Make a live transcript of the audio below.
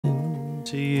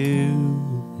to you.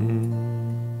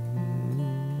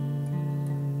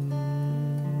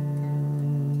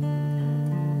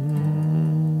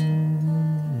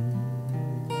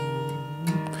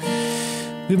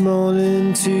 Good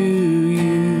morning to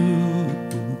you.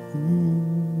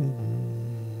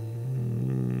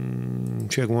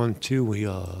 Check 1, 2. We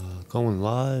are going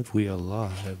live. We are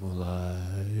live. We're live.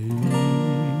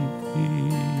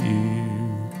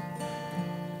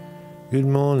 Good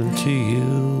morning to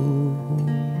you.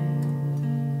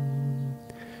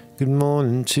 Good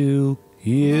morning to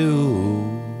you.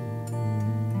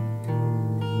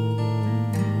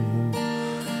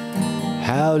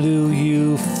 How do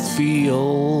you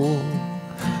feel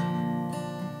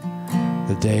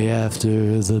the day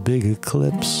after the big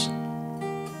eclipse?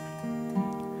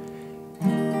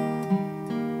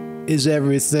 Is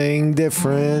everything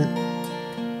different?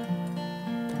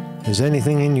 Is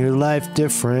anything in your life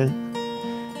different?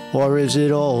 Or is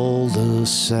it all the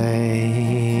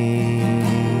same?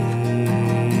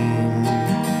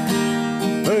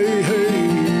 Hey, hey,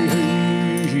 hey,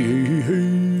 hey,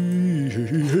 hey,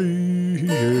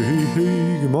 hey,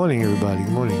 hey. Good morning, everybody.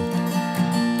 Good morning.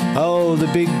 Oh, the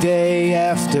big day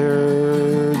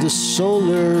after the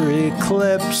solar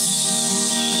eclipse.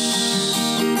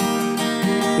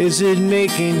 Is it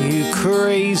making you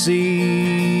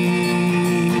crazy?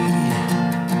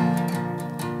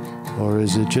 Or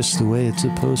is it just the way it's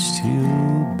supposed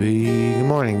to be? Good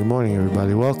morning,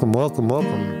 everybody. Welcome, welcome,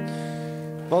 welcome.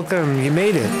 Welcome, you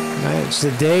made it. Right? It's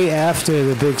the day after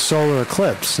the big solar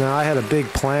eclipse. Now, I had a big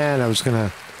plan. I was going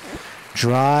to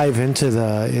drive into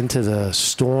the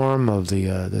storm of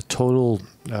the total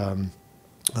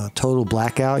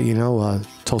blackout,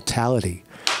 totality.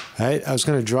 Right? I was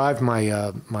going to drive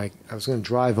I was going to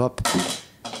drive up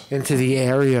into the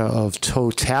area of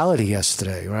totality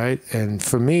yesterday, right? And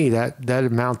for me, that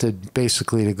amounted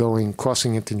basically to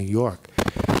crossing into New York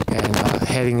and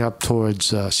heading up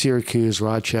towards Syracuse,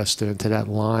 Rochester, into that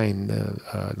line,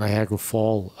 Niagara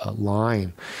Falls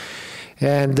line.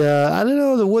 And I don't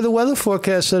know, the weather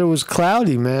forecast said it was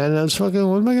cloudy, man. I was fucking,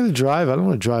 what am I going to drive? I don't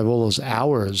want to drive all those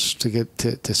hours to get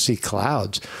to see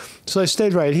clouds. So I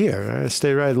stayed right here. I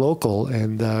stayed right local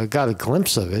and got a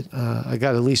glimpse of it. I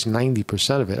got at least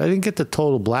 90% of it. I didn't get the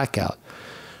total blackout,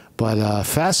 but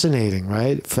fascinating,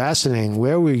 right? Fascinating.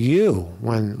 Where were you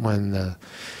when the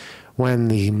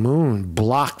moon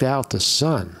blocked out the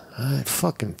sun?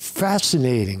 Fucking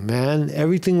fascinating, man.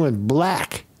 Everything went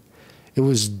black. It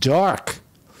was dark.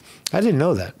 I didn't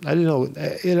know that. I didn't know.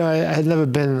 I had never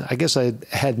been. I guess I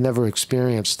had never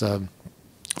experienced a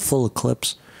full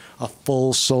eclipse. A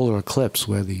full solar eclipse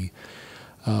where the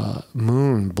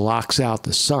moon blocks out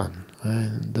the sun.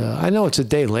 And I know it's a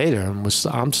day later, and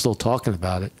I'm still talking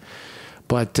about it.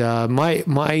 But my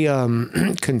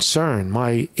concern,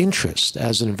 my interest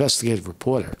as an investigative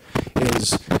reporter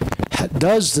is,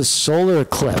 does the solar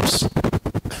eclipse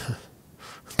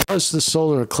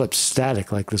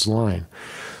static like this line,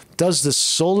 does the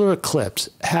solar eclipse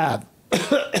have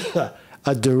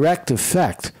a direct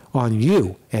effect on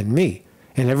you and me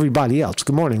and everybody else?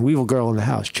 Good morning, Weevil Girl in the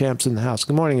house, Champs in the house.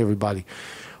 Good morning, everybody.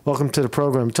 Welcome to the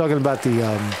program. We're talking about the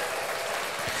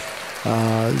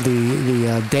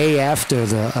day after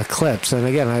the eclipse. And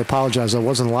again, I apologize. I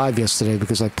wasn't live yesterday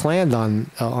because I planned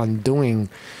on doing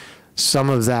some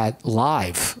of that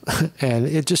live, and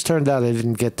it just turned out I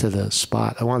didn't get to the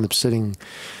spot. I wound up sitting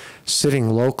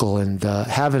local and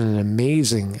having an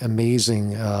amazing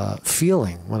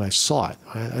feeling when I saw it.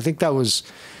 I think that was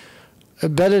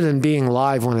better than being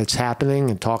live when it's happening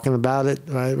and talking about it,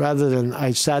 right? Rather than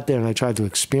I sat there and I tried to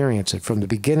experience it from the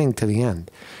beginning to the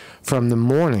end, from the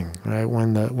morning, right,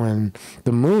 when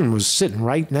the moon was sitting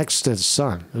right next to the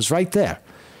sun. It was right there,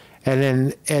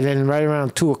 and then right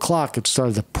around 2 o'clock it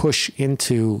started to push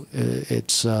into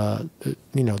its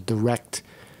direct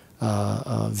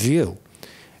view,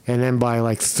 and then by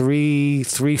like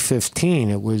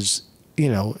 3:15 it was.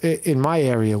 In my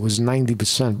area, it was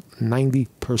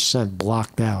 90%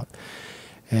 blocked out,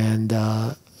 and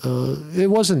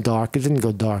it wasn't dark. It didn't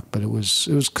go dark, but it was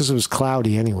because it was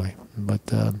cloudy anyway. But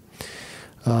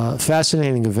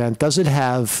fascinating event. Does it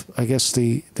have? I guess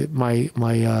my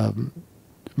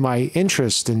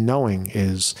interest in knowing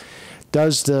is,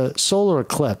 does the solar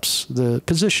eclipse, the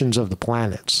positions of the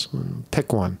planets,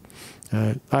 pick one.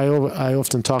 I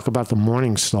often talk about the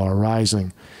morning star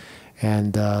rising.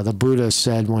 And the Buddha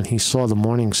said when he saw the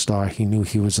morning star, he knew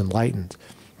he was enlightened.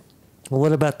 Well,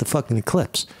 what about the fucking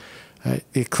eclipse? The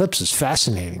eclipse is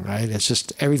fascinating, right? It's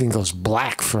just everything goes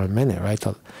black for a minute, right?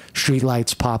 The street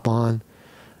lights pop on,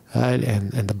 right?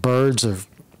 And the birds are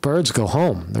birds go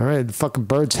home. All right, the fucking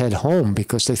birds head home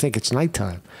because they think it's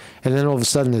nighttime, and then all of a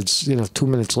sudden it's 2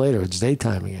 minutes later it's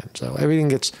daytime again. So everything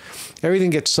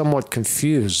gets somewhat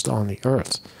confused on the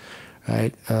Earth,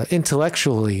 right?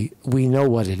 Intellectually, we know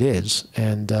what it is,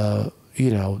 and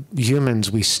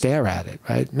humans, we stare at it,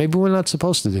 right? Maybe we're not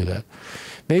supposed to do that.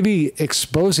 Maybe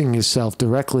exposing yourself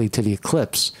directly to the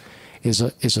eclipse is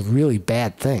a really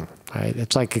bad thing, right?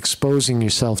 It's like exposing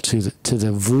yourself to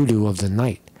the voodoo of the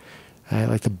night, right?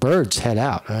 Like the birds head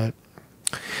out, right?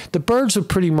 The birds were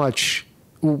pretty much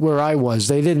where I was.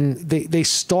 They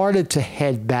started to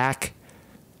head back,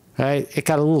 right? It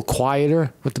got a little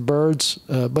quieter with the birds,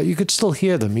 but you could still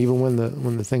hear them even when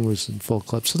the thing was in full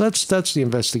clip. So that's the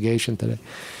investigation today.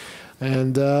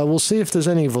 And we'll see if there's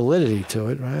any validity to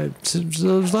it, right? So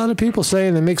there's a lot of people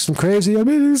saying it makes them crazy. I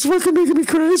mean, it's fucking making me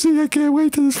crazy. I can't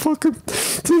wait till the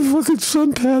fucking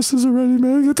sun passes already,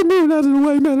 man. Get the moon out of the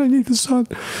way, man. I need the sun.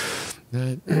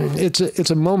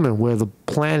 It's a moment where the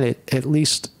planet, at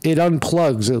least, it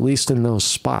unplugs, at least in those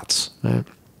spots, right?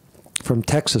 From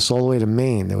Texas all the way to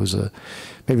Maine, there was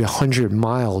maybe 100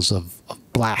 miles of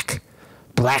blackout,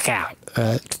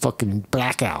 fucking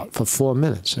blackout for 4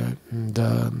 minutes, right? And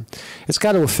it's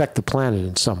got to affect the planet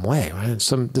in some way, right?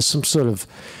 There's some sort of,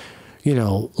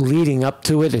 leading up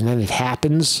to it, and then it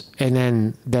happens, and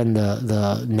then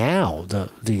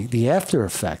the after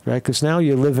effect, right? Because now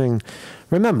you're living.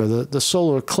 Remember the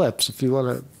solar eclipse. If you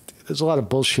want to, there's a lot of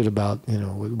bullshit about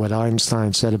what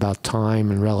Einstein said about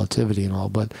time and relativity and all,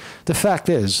 but the fact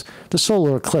is the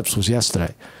solar eclipse was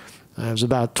yesterday. It was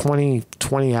about 20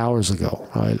 hours ago,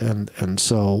 right? And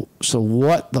so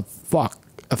what the fuck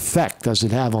effect does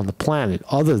it have on the planet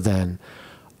other than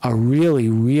a really,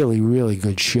 really, really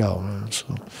good show? Right?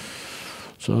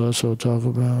 So that's what we'll talk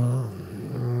about.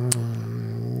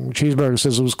 Cheeseburger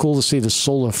says it was cool to see the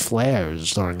solar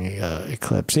flares during the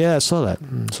eclipse. Yeah, I saw that.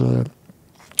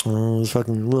 Those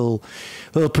fucking little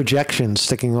projections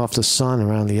sticking off the sun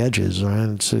around the edges,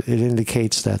 right? It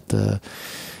indicates that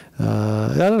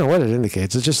I don't know what it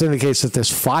indicates. It just indicates that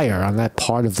there's fire on that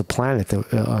part of the planet,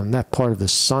 on that part of the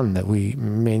sun that we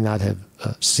may not have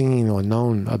seen or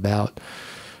known about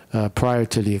prior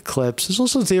to the eclipse. There's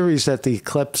also theories that the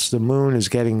eclipse, the moon, is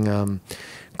getting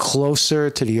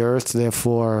closer to the Earth,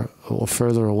 therefore, or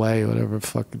further away, whatever the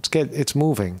fuck. It's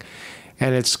moving,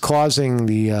 and it's causing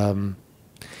the.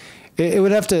 It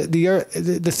would have to.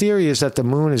 The theory is that the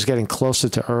moon is getting closer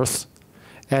to Earth,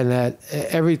 and that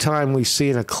every time we see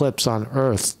an eclipse on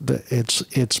Earth,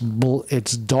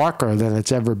 it's darker than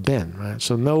it's ever been. Right.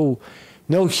 So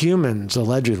no humans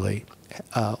allegedly,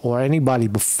 or anybody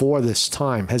before this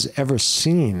time has ever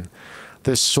seen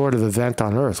this sort of event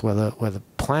on Earth where the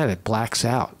planet blacks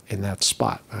out in that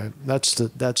spot. Right? That's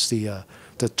the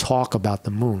talk about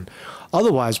the moon.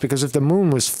 Otherwise, because if the moon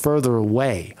was further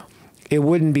away, it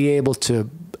wouldn't be able to.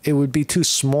 It would be too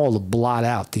small to blot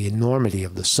out the enormity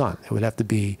of the sun. It would have to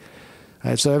be.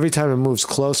 Right? So every time it moves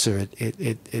closer,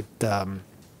 it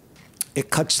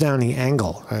cuts down the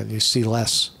angle. Right? You see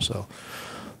less. So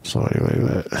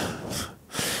anyway,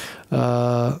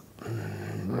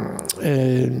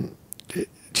 and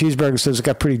Cheeseburger says it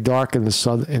got pretty dark in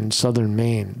southern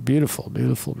Maine. Beautiful,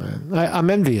 beautiful, man. I'm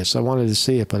envious. I wanted to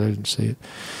see it, but I didn't see it.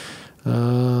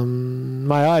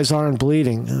 My eyes aren't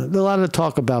bleeding. A lot of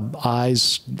talk about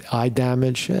eye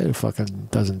damage. It fucking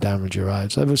doesn't damage your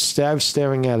eyes. I was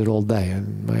staring at it all day,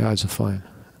 and my eyes are fine.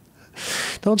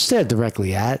 Don't stare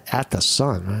directly at the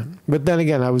sun, man. But then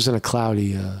again, I was in a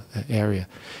cloudy area.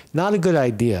 Not a good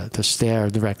idea to stare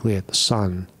directly at the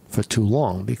sun for too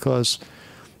long, because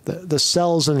the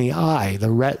cells in the eye, the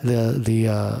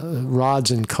rods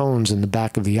and cones in the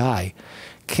back of the eye,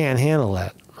 can't handle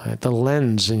that. Right? The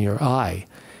lens in your eye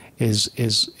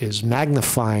is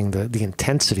magnifying the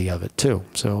intensity of it too.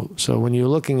 So when you're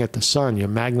looking at the sun, you're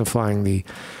magnifying the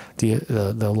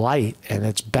light, and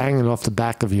it's banging off the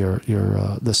back of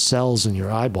the cells in your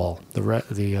eyeball,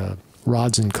 the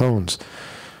rods and cones,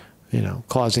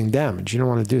 causing damage. You don't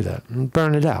want to do that. And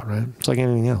burn it out, right? It's like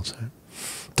anything else. Right?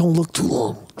 Don't look too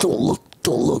long. Don't look.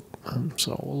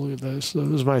 So we'll look at this. This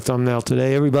is my thumbnail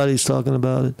today. Everybody's talking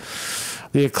about it,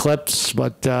 the eclipse.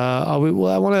 But I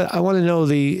want to know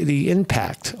the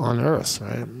impact on Earth.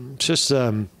 Right? It's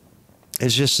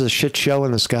just a shit show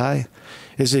in the sky.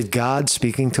 Is it God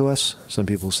speaking to us? Some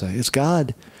people say it's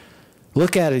God.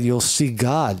 Look at it, you'll see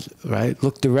God. Right?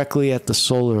 Look directly at the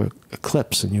solar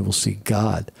eclipse, and you will see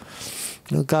God.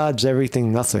 God's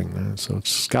everything, nothing. So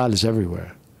God is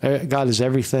everywhere. God is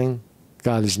everything.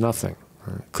 God is nothing.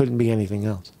 Couldn't be anything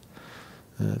else.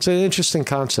 It's an interesting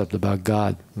concept about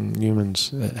God.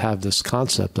 Humans have this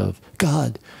concept of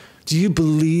God. Do you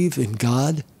believe in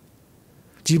God?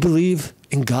 Do you believe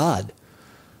in God?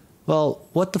 Well,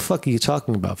 what the fuck are you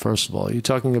talking about, first of all? Are you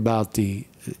talking about a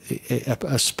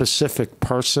specific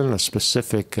person, a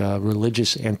specific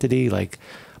religious entity like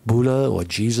Buddha or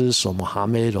Jesus or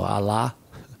Muhammad or Allah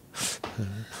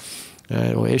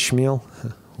or Ishmael,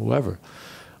 whoever?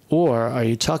 Or are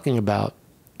you talking about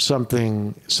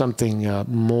something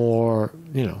more,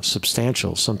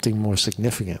 substantial, something more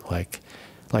significant, like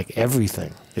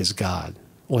everything is God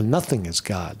or nothing is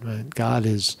God, right? God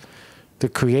is the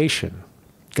creation.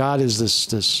 God is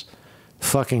this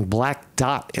fucking black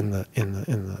dot in the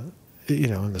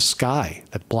sky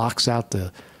that blocks out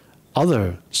the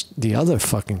other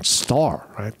fucking star,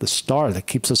 right? The star that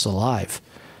keeps us alive.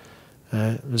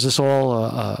 Is this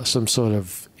all some sort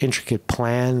of intricate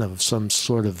plan of some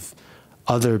sort of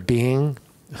other being?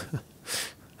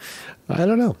 I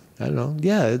don't know.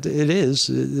 Yeah, it is.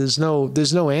 There's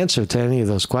no answer to any of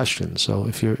those questions. So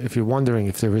if you're wondering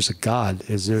if there is a God,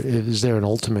 is there an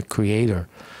ultimate creator?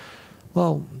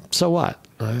 Well, so what?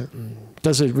 Right?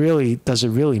 Does it really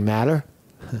matter?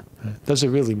 Does it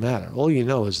really matter? All you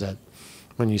know is that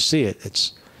when you see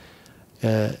it,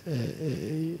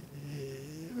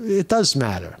 it does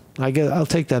matter. I'll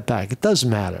take that back. It does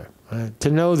matter, right? To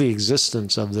know the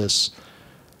existence of this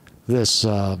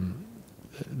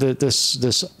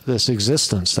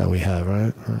existence that we have,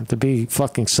 right? To be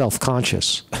fucking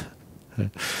self-conscious,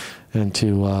 and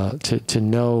to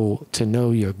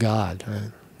know your God.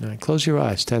 Right? Right, close your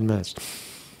eyes. 10 minutes.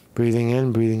 Breathing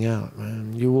in, breathing out. Right?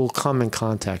 You will come in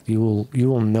contact. You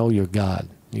will know your God.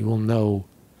 You will know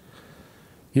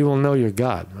your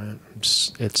God. Right?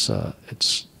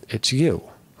 It's you.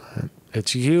 Right?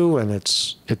 It's you, and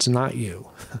it's not you.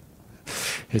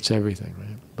 It's everything.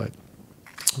 Right?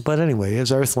 But anyway,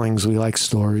 as Earthlings, we like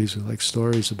stories. We like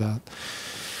stories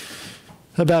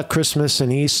about Christmas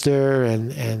and Easter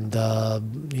and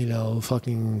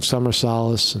fucking summer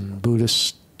solace and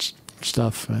Buddhist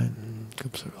stuff. Right?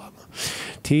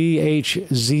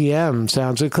 THZM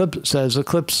says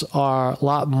eclipses are a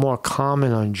lot more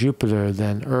common on Jupiter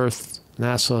than Earth.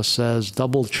 NASA says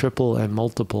double, triple, and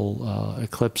multiple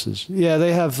eclipses. Yeah,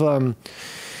 they have.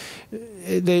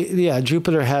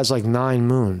 Jupiter has like 9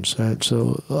 moons, right?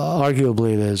 So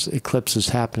arguably there's eclipses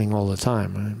happening all the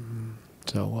time, right?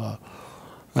 So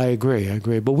I agree.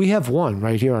 But we have one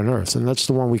right here on Earth, and that's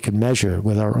the one we can measure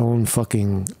with our own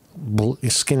fucking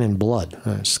skin and blood,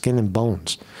 skin and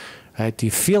bones. Right? Do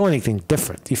you feel anything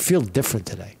different? Do you feel different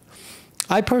today?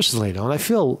 I personally don't. I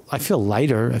feel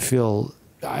lighter. I feel.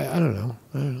 I don't know.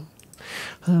 I don't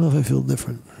know if I feel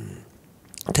different.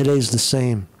 Today's the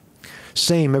same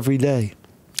every day.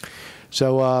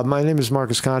 So my name is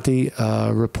Marcus Conte,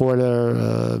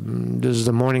 reporter. This is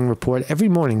the morning report every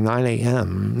morning, 9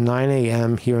 a.m. 9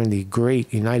 a.m. here in the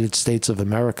great United States of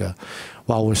America,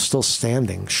 while we're still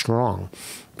standing strong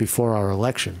before our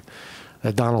election.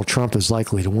 Donald Trump is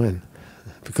likely to win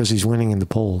because he's winning in the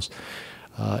polls.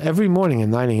 Every morning at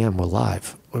 9 a.m. we're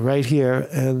live. We're right here,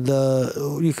 and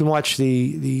you can watch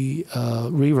the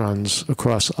reruns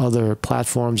across other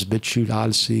platforms: BitChute,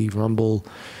 Odyssey, Rumble,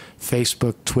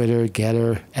 Facebook, Twitter,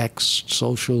 Getter, X,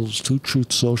 Socials,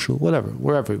 Truth Social, whatever.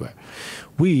 We're everywhere.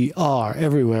 We are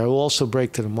everywhere. We'll also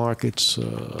break to the markets.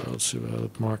 Let's see what other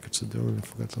markets are doing. I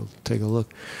forgot to take a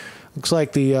look. Looks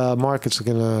like the markets are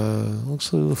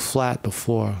looks a little flat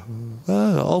before.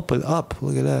 Open up.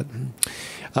 Look at that.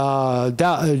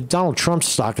 Donald Trump's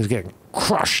stock is getting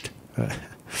crushed.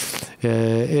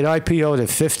 It IPO'd at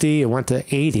 50, it went to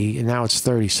 80, and now it's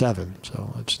 37.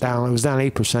 So it's down. It was down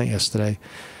 8% yesterday.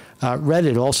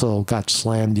 Reddit also got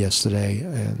slammed yesterday,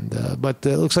 but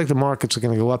it looks like the markets are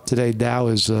going to go up today. Dow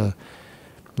is,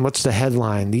 what's the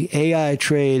headline? The AI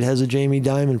trade has a Jamie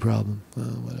Dimon problem.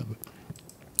 Whatever.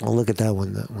 I'll look at that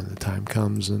when the time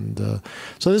comes. And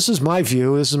so this is my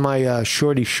view. This is my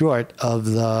shorty short of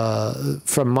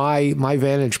from my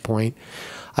vantage point.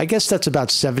 I guess that's about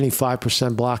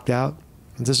 75% blocked out.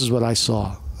 This is what I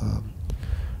saw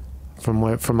from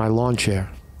my lawn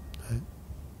chair. Right?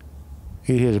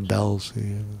 You hear the bells. You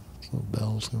hear the little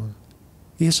bells going.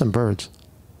 You hear some birds.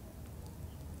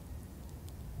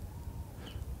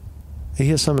 You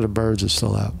hear some of the birds are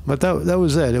still out. But that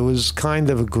was it. It was kind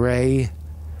of a gray.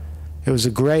 It was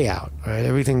a gray out, right?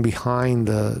 Everything behind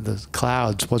the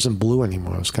clouds wasn't blue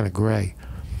anymore. It was kind of gray.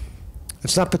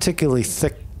 It's not particularly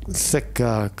thick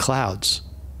clouds,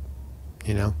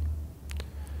 you know.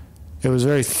 It was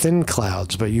very thin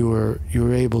clouds, but you were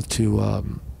able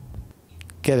to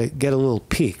get a little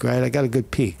peek, right? I got a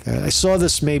good peek. I saw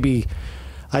this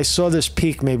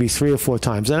peak maybe 3 or 4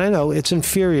 times, and I know it's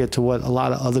inferior to what a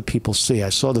lot of other people see. I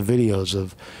saw the videos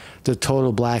of the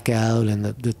total blackout and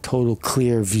the total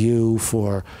clear view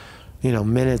for, you know,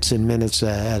 minutes and minutes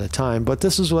at a time. But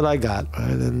this is what I got,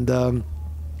 right? And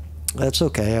that's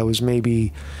okay. I was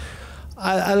maybe,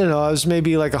 I don't know, I was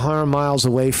maybe like 100 miles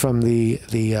away from the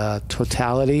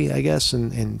totality, I guess,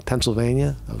 in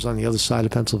Pennsylvania. I was on the other side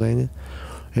of Pennsylvania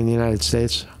in the United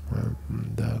States.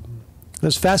 And, it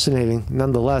was fascinating.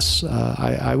 Nonetheless,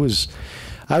 I was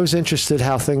interested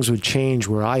how things would change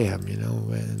where I am, you know,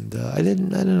 and I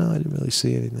didn't really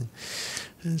see anything.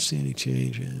 I didn't see any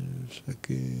change.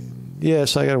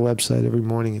 So I got a website every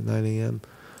morning at 9 a.m.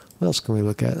 What else can we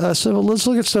look at? So let's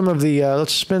look at some of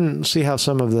the, see how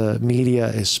some of the media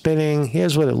is spinning.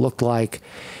 Here's what it looked like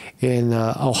in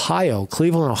Ohio.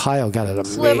 Cleveland, Ohio got an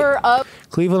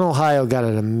Cleveland, Ohio got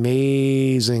an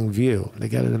amazing view. They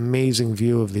got an amazing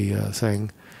view of the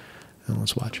thing. And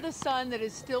let's watch. The sun that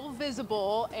is still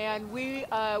visible, and we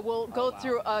will go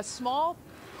through a small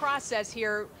process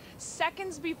here.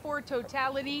 Seconds before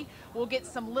totality, we'll get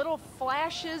some little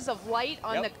flashes of light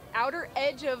on the outer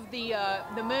edge of the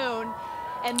moon,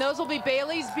 and those will be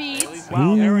Bailey's beads.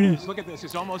 Wow, there it is. Look at this.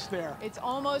 It's almost there. It's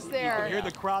almost there. You can hear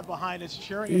the crowd behind us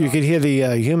cheering. You can hear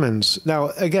the humans. Now,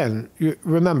 again,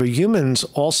 remember, humans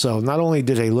also, not only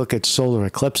do they look at solar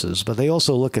eclipses, but they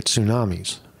also look at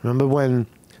tsunamis. Remember when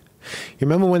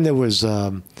there was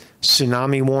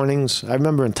tsunami warnings? I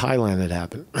remember in Thailand it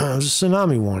happened. It was a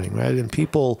tsunami warning, right? And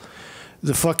people,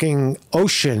 the fucking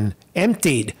ocean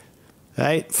emptied,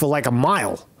 right, for like a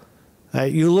mile.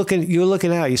 Right? You're looking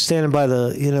out. You're standing by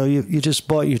the, you know, you just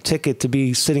bought your ticket to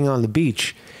be sitting on the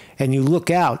beach, and you look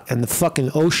out, and the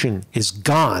fucking ocean is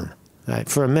gone, right,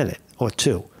 for a minute or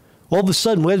two. All of a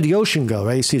sudden, where did the ocean go?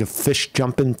 Right? You see the fish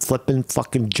jumping, flipping,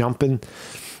 fucking jumping.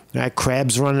 Right,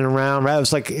 crabs running around. Right,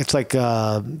 it's like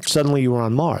suddenly you were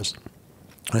on Mars.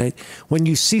 Right, when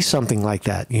you see something like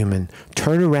that, human,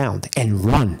 turn around and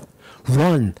run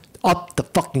up the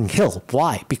fucking hill.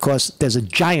 Why? Because there's a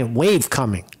giant wave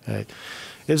coming. Right?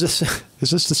 Is this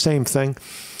the same thing?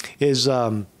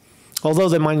 Although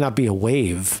there might not be a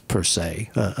wave per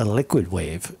se, a liquid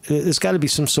wave, there's got to be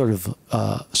some sort of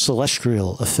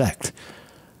celestial effect.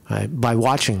 Right, by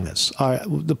watching this,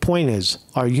 the point is,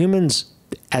 are humans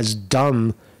as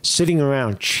dumb sitting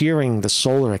around cheering the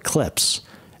solar eclipse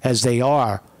as they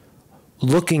are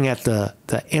looking at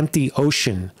the empty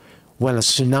ocean when a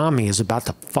tsunami is about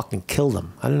to fucking kill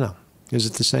them? I don't know. Is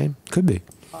it the same? Could be.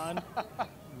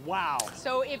 Wow.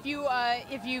 So if you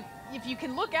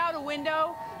can look out a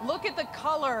window, look at the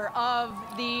color of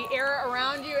the air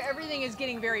around you. Everything is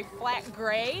getting very flat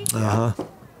gray.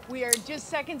 We are just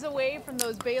seconds away from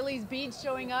those Bailey's beads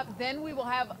showing up. Then we will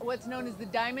have what's known as the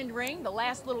diamond ring, the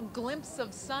last little glimpse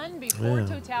of sun before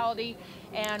totality.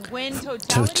 And when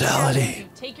totality happens, you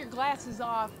take your glasses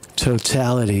off.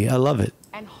 Totality. I love it.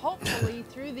 And hopefully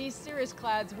through these cirrus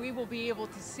clouds, we will be able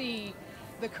to see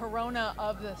the corona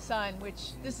of the sun,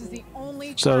 which this is the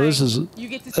only time you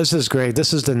get to see. This is great.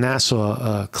 This is the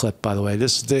NASA clip, by the way.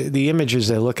 The images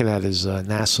they're looking at is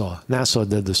NASA. NASA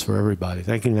did this for everybody.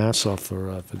 Thank you, NASA,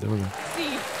 for doing that.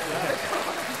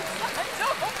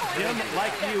 Jim,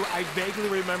 like you, I vaguely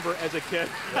remember as a kid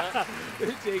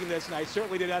seeing this, and I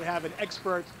certainly did not have an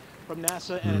expert from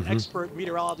NASA and an expert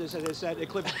meteorologist, as I said,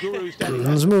 eclipse guru standing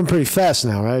It's moving pretty fast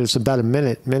now, right? It's about a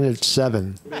minute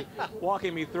 7.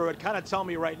 walking me through it. Kind of tell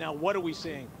me right now, what are we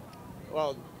seeing?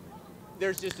 Well,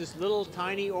 there's just this little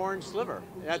tiny orange sliver.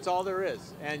 That's all there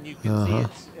is. And you can see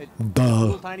it's a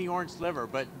little tiny orange sliver,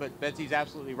 but Betsy's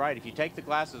absolutely right. If you take the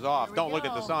glasses off, don't look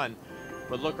at the sun,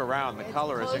 but look around. The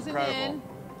color is incredible.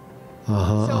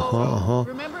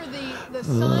 Remember the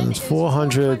sun is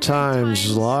 400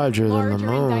 times larger than the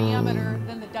moon. In diameter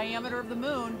than the diameter of the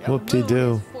moon.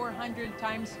 Whoop-de-doo. 400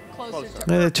 times closer to Earth.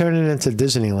 They're turning it into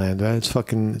Disneyland, right? It's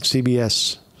fucking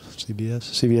CBS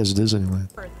Disneyland.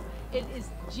 It is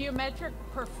geometric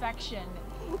perfection.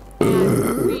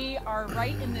 And we are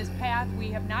right in this path. We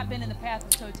have not been in the path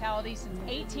of totality since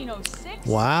 1806.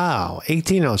 Wow,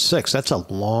 1806. That's a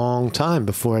long time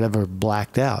before it ever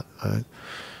blacked out. Right?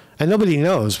 And nobody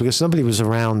knows, because nobody was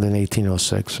around in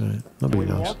 1806. Right? Nobody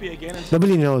knows.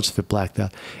 Nobody knows if it blacked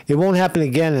out. It won't happen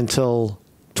again until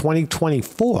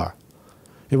 2024.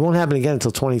 It won't happen again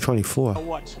until 2024.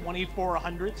 What,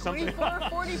 2400? Something?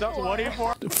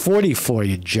 44. 44,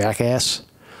 you jackass.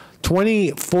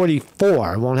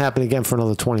 2044. It won't happen again for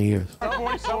another 20 years.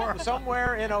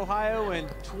 Somewhere in Ohio in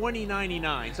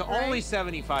 2099. So only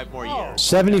 75 more years.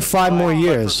 75 more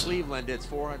years. For Cleveland, it's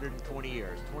 420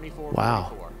 years. 24, wow.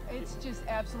 44. It's just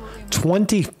absolutely amazing.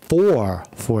 24,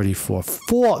 44.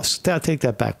 Take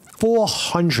that back.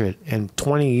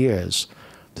 420 years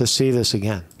to see this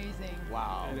again. Amazing.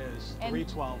 Wow. It is.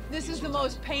 this is the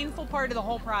most painful part of the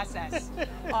whole process.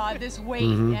 This wait,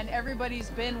 and everybody's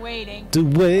been waiting. The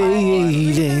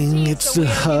waiting, it's the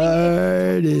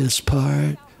hardest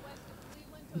part.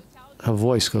 Her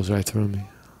voice goes right through me.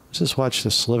 Let's just watch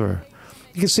the sliver.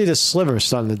 You can see the sliver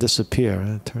starting to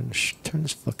disappear. Turn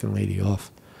this fucking lady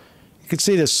off. You can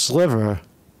see the sliver.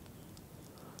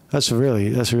 That's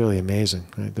really amazing.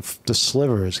 Right? The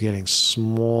sliver is getting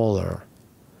smaller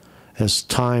as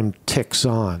time ticks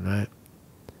on. Right?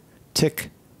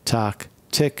 Tick tock,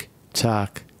 tick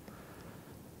tock,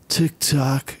 tick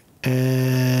tock,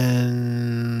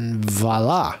 and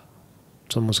voila,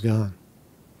 it's almost gone.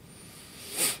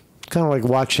 It's kind of like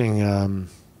watching.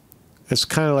 It's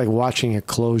kind of like watching your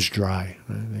clothes dry.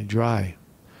 Right? They dry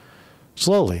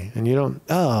slowly, and you don't.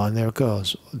 Oh, and there it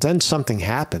goes. Then something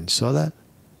happened. Saw that?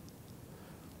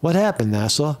 What happened,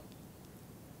 NASA?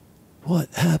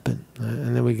 What happened?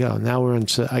 And there we go. Now we're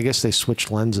into. I guess they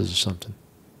switched lenses or something.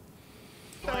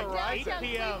 Downtown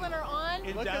Cleveland are on.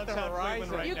 In downtown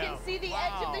Cleveland right You can see the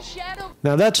edge of the shadow.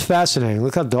 Now that's fascinating.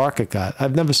 Look how dark it got.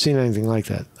 I've never seen anything like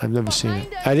that. I've never seen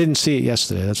it. I didn't see it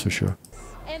yesterday. That's for sure.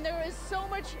 And there is so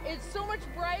much. It's so much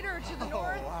brighter to the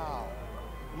north. Wow.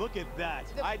 Look at that.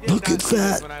 I did Look not at see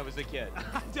this that. when I was a kid.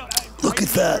 Look at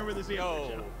that.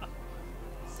 No.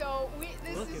 So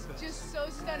this is just so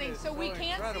stunning. So we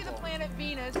can't see the planet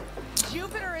Venus.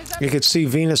 Jupiter is up You could see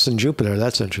Venus and Jupiter.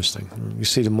 That's interesting. You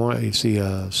see you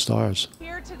see stars.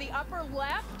 here to the upper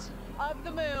left of the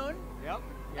moon. Yep.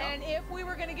 And if we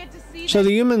were going to get to see So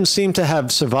the humans seem to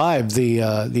have survived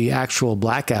the actual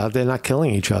blackout. They're not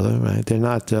killing each other, right? They're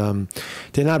not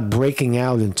breaking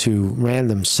out into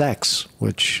random sex,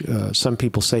 which some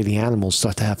people say the animals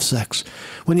start to have sex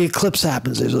when the eclipse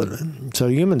happens. So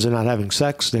humans are not having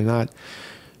sex. They're not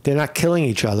killing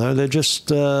each other. They're just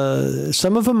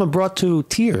some of them are brought to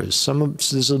tears.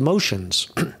 There's emotions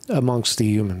amongst the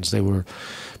humans.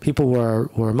 People were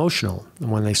emotional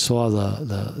when they saw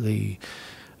the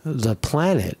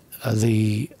planet,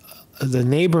 the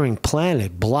neighboring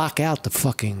planet block out the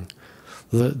fucking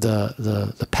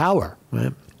the power,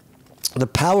 right? The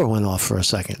power went off for a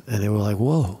second, and they were like,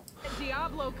 "Whoa!"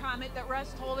 Diablo comet that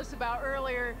Russ told us about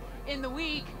earlier in the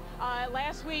week.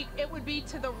 Last week, it would be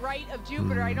to the right of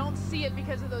Jupiter. I don't see it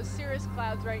because of those cirrus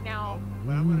clouds right now.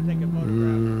 But I'm going to take a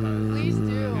photograph. Please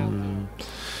do.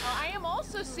 I am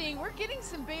also seeing we're getting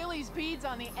some Bailey's beads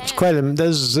on the end. It's quite.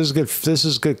 This is good. This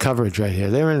is good coverage right here.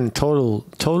 They're in total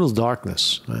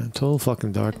darkness, right? Total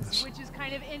fucking darkness. Which is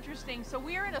kind of interesting. So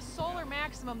we are in a solar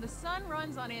maximum. The sun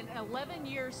runs on an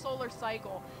 11-year solar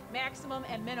cycle, maximum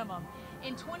and minimum.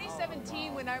 In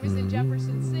 2017, when I was in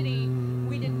Jefferson City,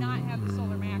 we did not have the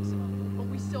solar maximum, but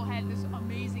we still had this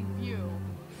amazing view.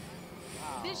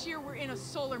 This year we're in a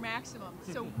solar maximum,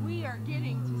 so we are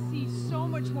getting to see so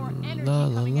much more energy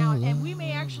coming out, and we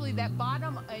may actually, that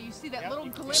bottom, you see that little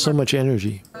glimmer. So much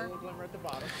energy. And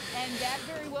that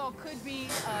very well could be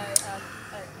a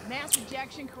mass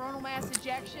ejection, coronal mass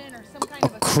ejection, or some kind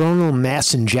of a Coronal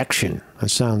mass injection. That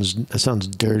sounds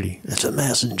dirty. It's a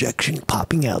mass injection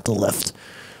popping out the left,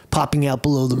 popping out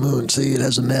below the moon. See, it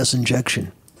has a mass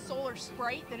injection. solar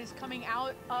sprite that is coming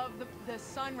out of the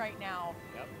sun right now.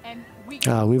 Yep. And we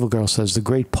Weevil Girl says the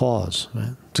great pause.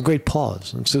 Right? It's a great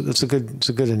pause. It's a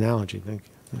good analogy. Thank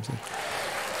you.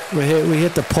 We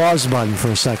hit the pause button for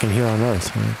a second here on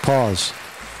Earth. Right? Pause.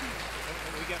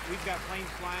 We've got planes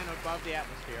flying above the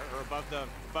atmosphere, or above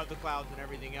the clouds and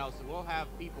everything else, and we'll have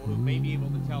people who may be able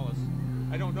to tell us.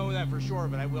 I don't know that for sure,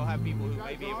 but I will have people who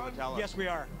may be able to tell us. Yes, we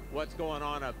are. What's going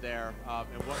on up there, and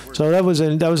what we're. So that was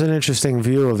an interesting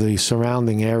view of the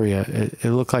surrounding area. It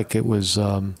looked like it was.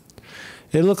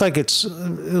 It looked like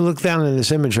look down in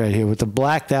this image right here with the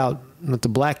blacked out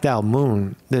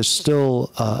moon. There's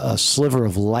still a sliver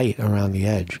of light around the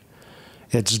edge.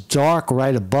 It's dark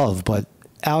right above, but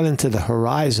out into the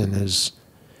horizon is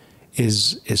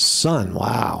sun.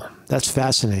 Wow, that's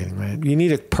fascinating, right? You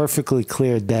need a perfectly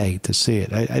clear day to see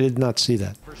it. I did not see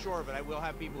that. For sure, but I will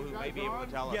have people who may be able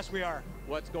to tell us. Yes, we are.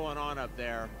 What's going on up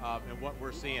there, and what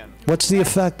we're seeing. What's the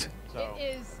effect? So.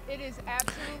 It is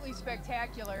absolutely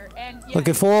spectacular. And Look,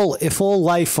 if all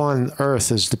life on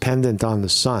Earth is dependent on the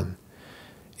sun,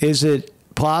 is it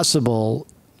possible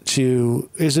to?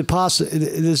 Is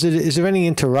there any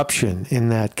interruption in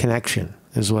that connection?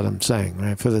 Is what I'm saying,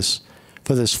 right? For this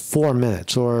 4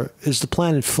 minutes, or is the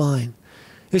planet fine?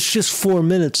 It's just 4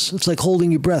 minutes. It's like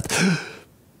holding your breath.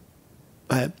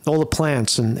 All the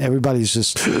plants and everybody's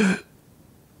just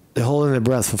they're holding their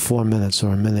breath for 4 minutes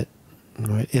or a minute,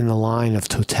 right? In the line of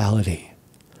totality,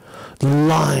 the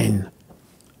line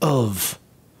of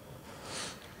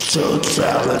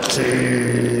totality.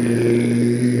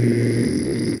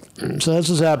 so that's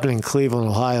what's happening in Cleveland,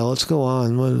 Ohio. Let's go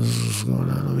on. What is going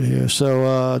on over here?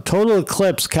 So, total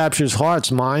eclipse captures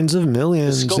hearts, minds of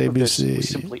millions. The scope of this ABC. was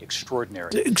simply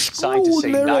extraordinary. Scientists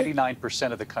say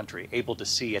 99% of the country able to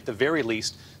see, at the very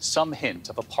least, some hint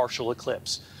of a partial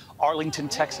eclipse. Arlington,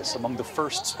 Texas, among the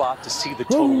first spot to see the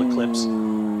total eclipse.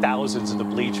 Thousands of the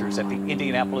bleachers at the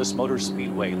Indianapolis Motor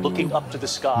Speedway looking up to the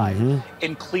sky.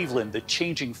 In Cleveland, the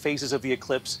changing phases of the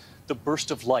eclipse, the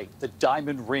burst of light, the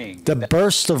diamond ring. The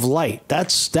burst of light.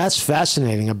 That's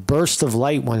fascinating. A burst of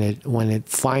light when it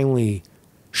finally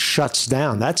shuts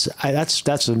down. That's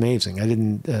amazing. I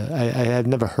had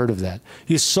never heard of that.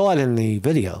 You saw it in the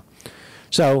video.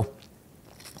 So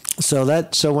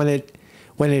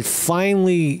when it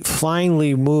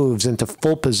finally moves into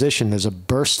full position, there's a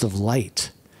burst of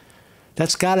light.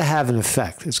 That's got to have an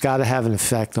effect. It's got to have an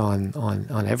effect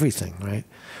on everything, right?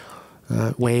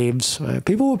 Waves.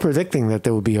 People were predicting that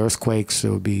there would be earthquakes.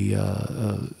 There would be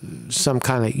some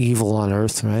kind of evil on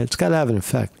Earth, right? It's got to have an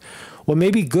effect. Well,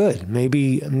 maybe good.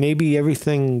 Maybe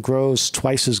everything grows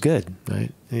twice as good,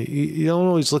 right? You don't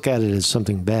always look at it as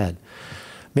something bad.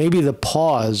 Maybe the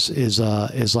pause is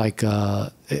like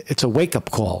it's a wake up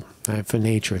call, right, for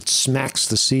nature. It smacks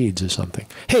the seeds or something.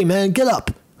 Hey, man, get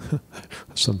up.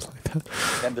 Something like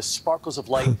that. And the sparkles of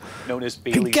light known as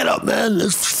Bailey. Hey, get up, man.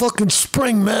 It's fucking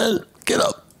spring, man. Get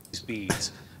up.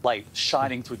 Beads, light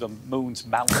shining through the moon's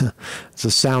mountain. It's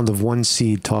the sound of one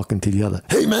seed talking to the other.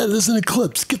 Hey, man, there's an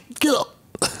eclipse. Get up.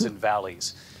 And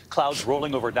valleys. Clouds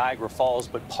rolling over Niagara Falls,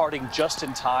 but parting just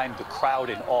in time, the crowd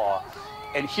in awe.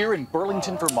 And here in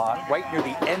Burlington, Vermont, right near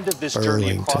the end of this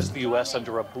journey across the U.S.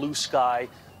 under a blue sky,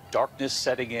 darkness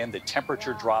setting in, the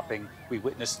temperature dropping, we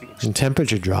witnessed the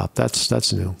temperature drop.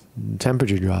 That's new.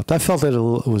 Temperature dropped. I felt that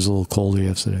it was a little colder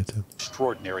yesterday too.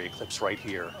 Extraordinary eclipse right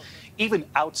here. Even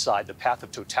outside the path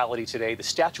of totality today, the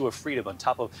Statue of Freedom on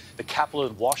top of the Capitol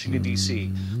in Washington,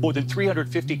 D.C. More than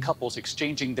 350 couples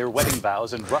exchanging their wedding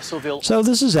vows in Russellville. So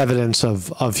this is evidence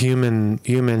of human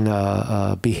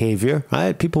behavior,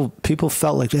 right? People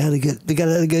felt like they had to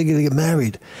get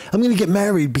married. I'm going to get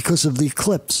married because of the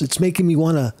eclipse. It's making me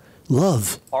want to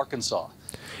love. Arkansas.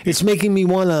 It's making me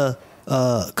want to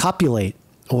copulate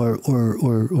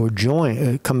or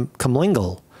join,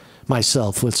 commingle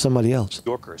myself with somebody else.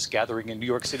 New Yorkers gathering in New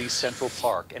York City's Central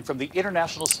Park, and from the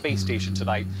International Space Station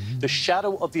tonight, the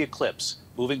shadow of the eclipse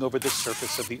moving over the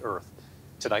surface of the Earth.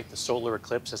 Tonight, the solar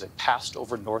eclipse as it passed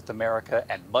over North America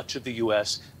and much of the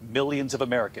U.S., millions of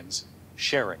Americans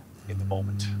sharing in the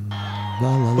moment.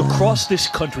 Across this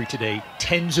country today,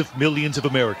 tens of millions of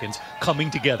Americans coming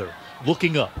together,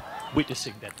 looking up,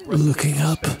 witnessing that looking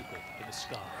up in the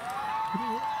sky.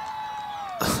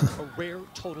 A rare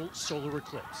total solar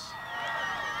eclipse.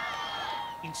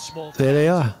 In small there they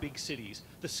are. Big cities,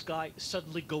 the sky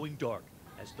suddenly going dark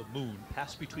as the moon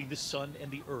passed between the sun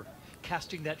and the earth,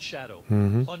 casting that shadow,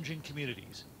 plunging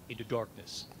communities into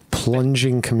darkness.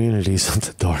 Plunging communities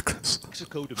into darkness.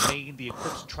 Mexico to Maine, the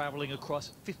eclipse traveling across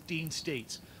 15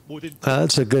 states. More than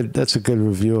that's a good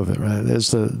review of it, right? There's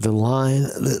the line,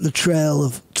 the trail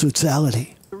of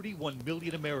totality. 31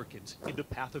 million Americans in the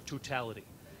path of totality.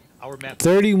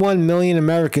 31 million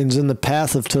Americans in the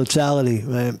path of totality.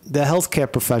 Right? The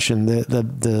healthcare profession,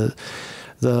 the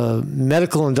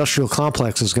medical industrial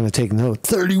complex is going to take note.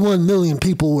 31 million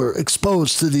people were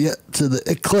exposed to the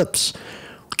eclipse.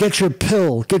 Get your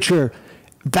pill. Get your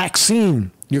vaccine.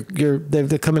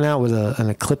 They're coming out with an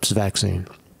eclipse vaccine,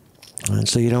 and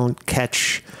so you don't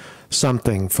catch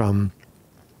something from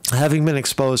having been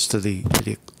exposed to the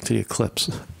eclipse.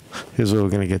 Here's where we're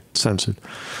going to get censored.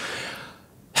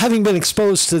 Having been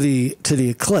exposed to the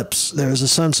eclipse, there is a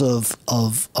sense of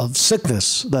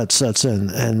sickness that sets in,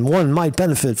 and one might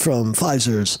benefit from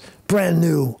Pfizer's brand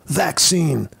new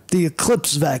vaccine, the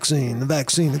Eclipse vaccine, the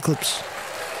vaccine Eclipse.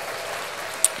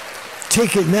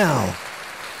 Take it now.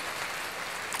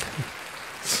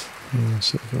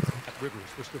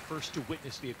 Rivers was the first to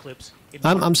witness the eclipse.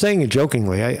 I'm saying it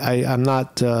jokingly. I'm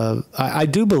not. I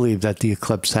do believe that the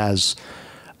eclipse has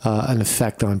an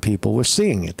effect on people. We're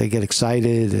seeing it. They get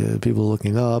excited. People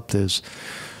looking up. There's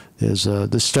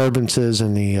disturbances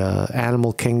in the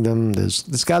animal kingdom.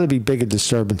 There's got to be bigger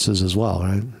disturbances as well,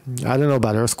 right? I don't know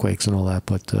about earthquakes and all that,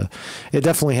 but it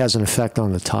definitely has an effect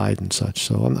on the tide and such.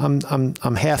 So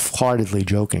I'm half-heartedly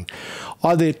joking.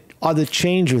 Are the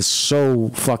changes so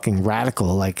fucking radical?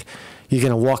 Like, you're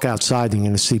going to walk outside and you're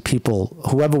going to see people,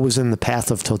 whoever was in the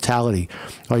path of totality,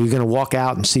 are you going to walk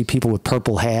out and see people with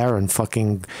purple hair and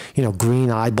fucking, green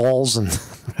eyeballs and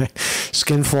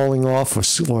skin falling off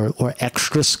or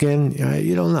extra skin?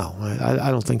 You don't know. I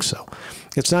don't think so.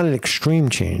 It's not an extreme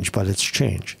change, but it's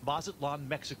change. Mazatlan,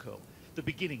 Mexico. the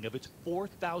beginning of its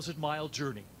 4,000-mile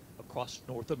journey across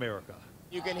North America.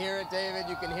 You can hear it, David.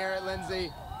 You can hear it,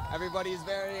 Lindsay. Everybody's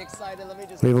very excited. Let me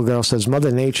just... Little girl says,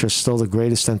 Mother Nature is still the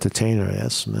greatest entertainer.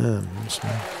 Yes, man. Yes,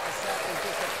 man.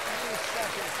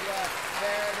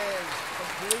 There it is.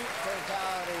 Complete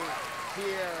totality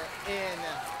here in...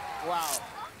 Wow.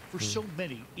 For so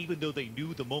many, even though they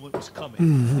knew the moment was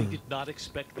coming, they did not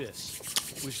expect this.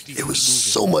 It was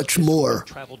so much more.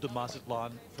 Traveled to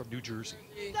Mazatlan from New Jersey.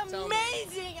 It's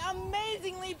amazing,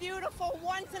 amazingly beautiful,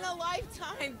 once in a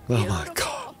lifetime. Oh my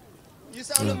God. You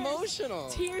sound emotional.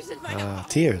 Tears in my eyes.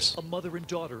 Tears. A mother and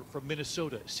daughter from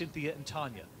Minnesota, Cynthia and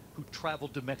Tanya, who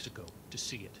traveled to Mexico to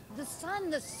see it. The sun,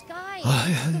 the sky,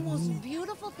 is the most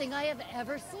beautiful thing I have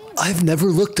ever seen. I've never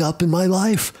looked up in my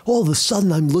life. All of a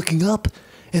sudden, I'm looking up,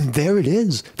 and there it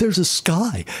is. There's a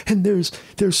sky, and there's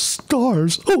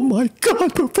stars. Oh my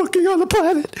God, we're fucking on a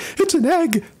planet. It's an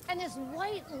egg. And it's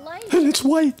white light. And it's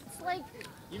white. It's like...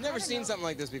 You've never seen something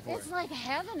like this before. It's like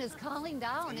heaven is calling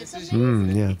down. It's is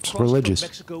amazing. Yeah, it's Crossed religious. from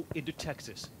Mexico into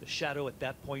Texas, the shadow at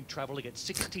that point traveling at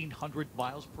 1,600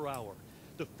 miles per hour.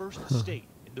 The first state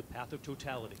in the path of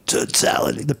totality.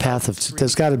 Totality. The path of...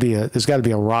 There's got to be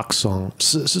a rock song.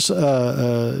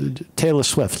 Taylor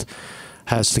Swift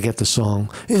has to get the song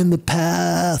In the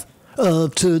Path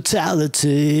of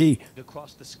Totality.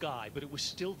 Across the sky, but it was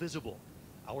still visible.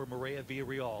 Our Maria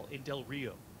Villarreal in Del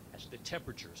Rio, as the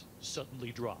temperatures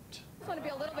suddenly dropped. I just want to be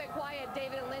a little bit quiet,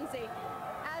 David and Lindsay.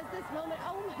 As this moment,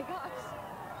 oh my gosh.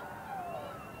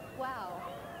 Wow.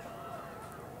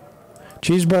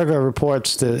 Cheeseburger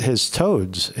reports that his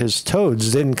toads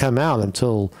didn't come out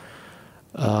until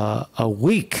a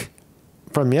week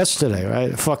from yesterday,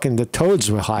 right? Fucking the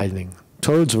toads were hiding.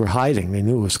 Toads were hiding. They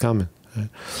knew it was coming.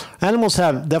 Animals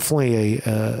have definitely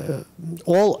I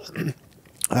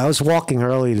was walking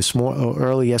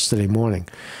early yesterday morning,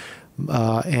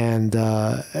 and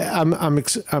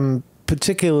I'm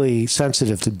particularly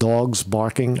sensitive to dogs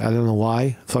barking. I don't know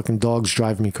why. Fucking dogs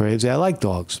drive me crazy. I like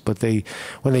dogs, but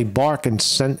when they bark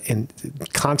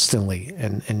constantly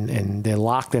and they're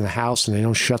locked in a house and they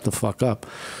don't shut the fuck up,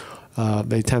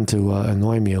 they tend to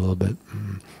annoy me a little bit.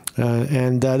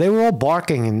 And they were all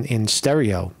barking in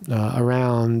stereo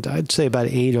around, I'd say, about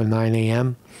 8 or 9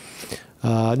 a.m.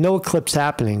 No eclipse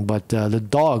happening, but the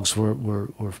dogs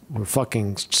were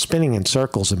fucking spinning in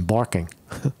circles and barking.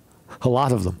 A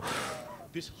lot of them.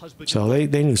 So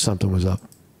they knew something was up.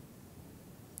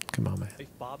 Come on, man.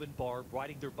 Bob and Barb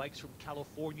riding their bikes from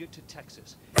California to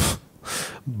Texas.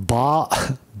 Bob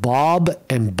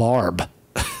and Barb.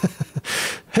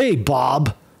 Hey,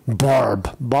 Bob.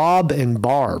 Bob and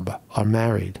Barb are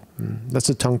married. That's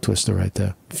a tongue twister right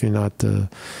there. If you're not,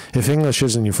 if English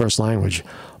isn't your first language,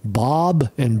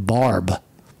 Bob and Barb.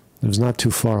 It was not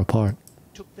too far apart.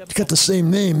 You got the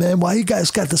same name, man. Why you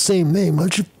guys got the same name? Why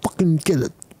don't you fucking get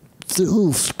it?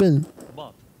 Spin.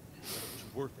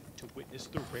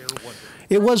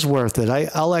 It was worth it.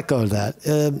 I'll echo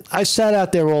that. I sat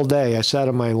out there all day. I sat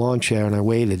on my lawn chair and I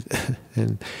waited,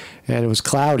 and it was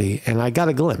cloudy. And I got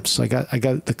a glimpse. I got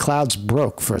the clouds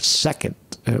broke for a second,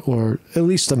 or at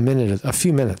least a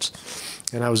few minutes,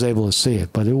 and I was able to see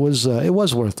it. But it was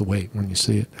worth the wait when you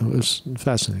see it. It was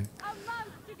fascinating. A month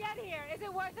to get here. Is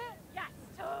it worth it? Yes,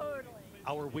 totally.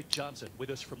 Our Whit Johnson with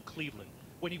us from Cleveland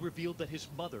when he revealed that his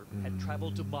mother had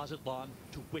traveled to Mazatlan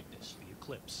to witness the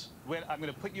eclipse. Whit, I'm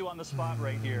going to put you on the spot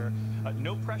right here.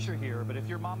 No pressure here, but if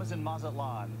your mom is in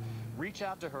Mazatlan, reach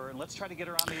out to her and let's try to get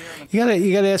her on the air.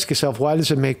 You gotta ask yourself, why does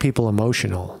it make people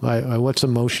emotional? What's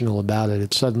emotional about it?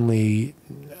 It suddenly,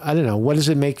 I don't know. What does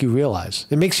it make you realize?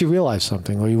 It makes you realize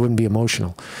something, or you wouldn't be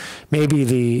emotional. Maybe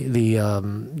the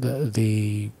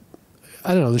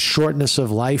I don't know, the shortness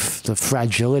of life, the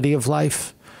fragility of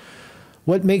life.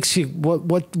 What makes you,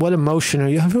 what emotion are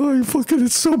you having? Oh, fucking,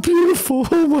 it's so beautiful.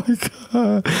 Oh my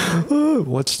God. Oh,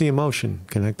 what's the emotion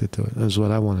connected to it? That's what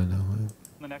I want to know. In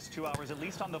the next 2 hours, at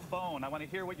least on the phone, I want to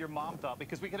hear what your mom thought,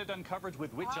 because we could have done coverage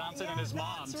with Whit Johnson and his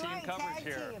mom. Team coverage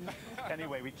here.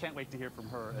 Anyway, we can't wait to hear from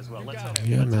her as well. Let's hope.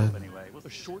 Yeah, let's man. hope anyway. A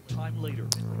short time later,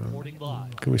 reporting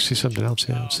live. Can we see something else?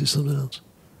 Yeah, see something else.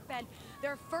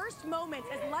 Their first moments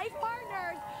as life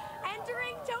partners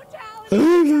entering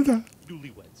totality.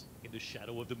 Newlyweds in the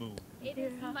shadow of the moon. It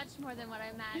is much more than what I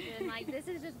imagined. Like, this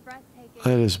is just breathtaking.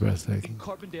 It is breathtaking. In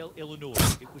Carbondale,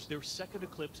 Illinois, it was their second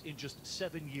eclipse in just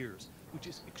 7 years, which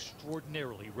is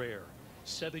extraordinarily rare.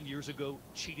 7 years ago,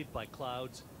 cheated by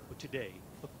clouds, but today,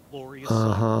 the glorious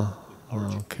sun with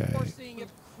Okay.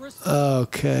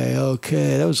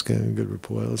 Okay. That was a good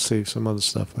report. Let's see some other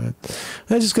stuff, right?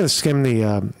 I'm just going to skim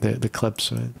the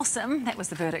clips, right? Awesome. That was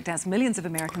the verdict as millions of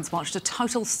Americans watched a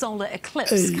total solar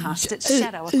eclipse cast its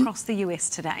shadow across the US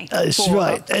today. That's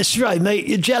right. That's right, mate.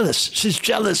 You're jealous. She's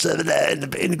jealous over there in the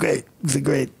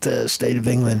great state of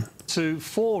England. To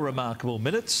 4 remarkable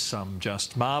minutes. Some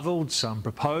just marvelled, some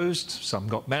proposed, some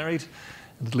got married,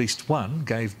 and at least one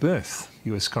gave birth.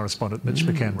 US correspondent Mitch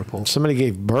McCann reports. Somebody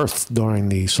gave birth during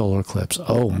the solar eclipse.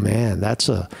 Oh man, that's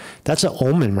an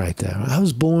omen right there. I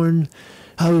was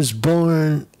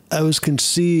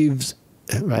conceived,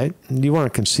 right? You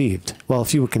weren't conceived. Well,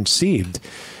 if you were conceived,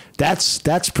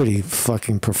 that's pretty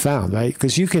fucking profound, right?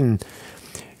 Because you can.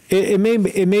 It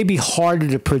may be harder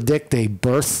to predict a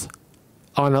birth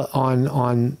on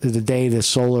the day the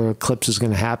solar eclipse is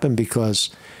going to happen because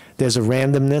there's a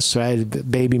randomness, right? The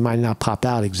baby might not pop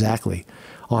out exactly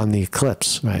on the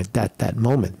eclipse, right? That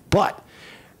moment, but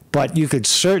you could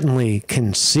certainly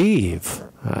conceive,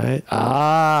 right?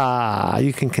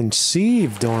 You can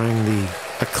conceive during the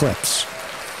eclipse.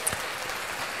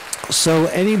 So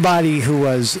anybody who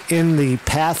was in the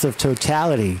path of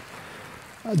totality,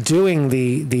 doing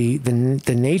the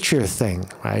nature thing,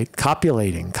 right?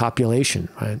 Copulation,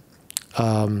 right?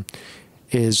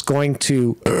 Is going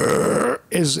to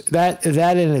is that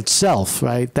in itself,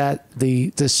 right? That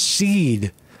the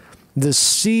seed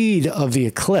of the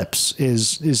eclipse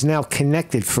is now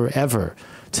connected forever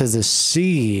to the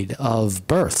seed of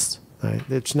birth, right?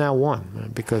 It's now one,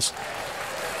 right?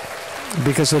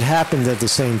 because it happened at the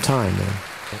same time. Right?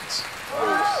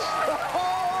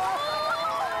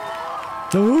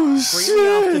 Oh, shit. 3 in the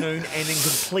afternoon and in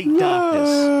complete darkness.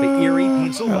 The Erie,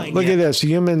 Pennsylvania. Look at this.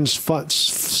 Humans,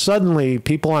 suddenly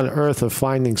people on Earth are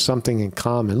finding something in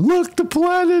common. Look, the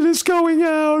planet is going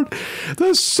out.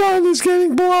 The sun is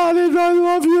getting blotted. I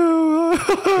love you.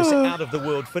 This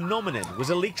out-of-the-world phenomenon was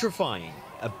electrifying.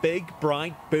 A big,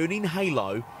 bright, burning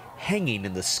halo hanging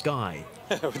in the sky.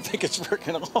 I think it's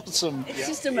freaking awesome. It's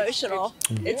just emotional.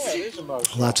 It is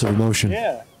emotional. Lots of emotion.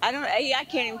 Yeah. I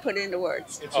can't even put it into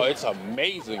words. It's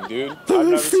amazing, dude. I've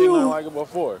never seen anything like it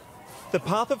before. The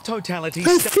path of totality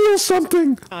I feel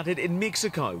something. Started in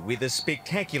Mexico, where the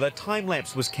spectacular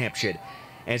time-lapse was captured.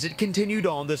 As it continued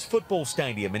on, this football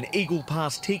stadium in Eagle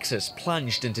Pass, Texas,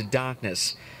 plunged into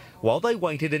darkness. While they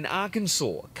waited in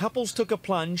Arkansas, couples took a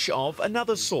plunge of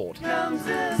another sort.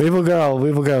 Weevil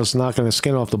Girl's knocking the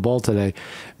skin off the ball today.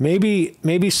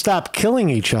 Maybe stop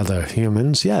killing each other,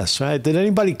 humans. Yes, right? Did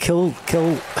anybody kill?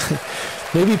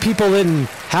 Maybe people didn't.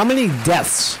 How many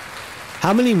deaths?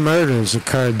 How many murders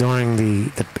occurred during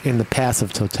in the path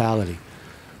of totality?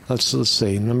 Let's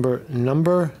see. Number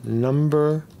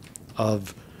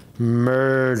of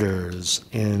murders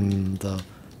in the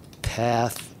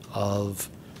path of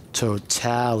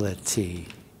totality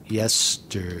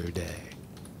yesterday.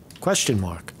 Question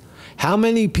mark. How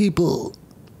many people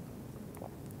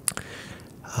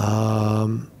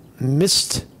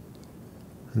missed?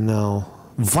 No.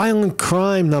 Violent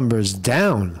crime numbers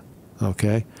down.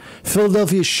 Okay.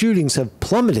 Philadelphia shootings have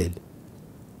plummeted.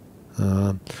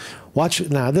 Watch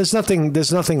now. There's nothing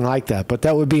like that, but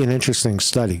that would be an interesting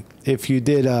study if you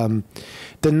did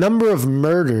the number of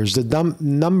murders, the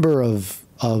number of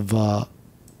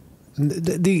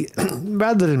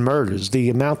rather than murders, the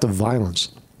amount of violence.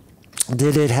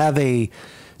 Did it have a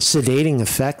sedating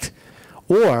effect?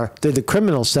 Or did the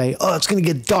criminal say, "Oh, it's going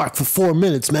to get dark for 4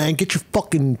 minutes, man. Get your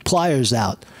fucking pliers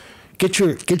out. Get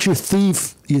your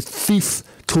thief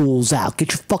tools out.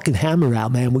 Get your fucking hammer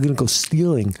out, man. We're going to go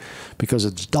stealing because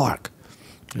it's dark."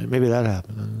 Maybe that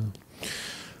happened.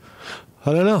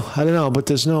 I don't know. But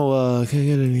there's no, can't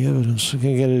get any evidence. Can't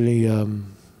get any,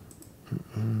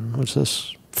 what's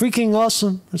this? Freaking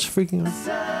awesome. It's freaking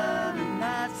awesome.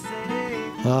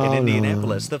 In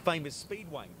Indianapolis, the famous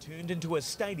Speedway turned into a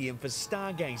stadium for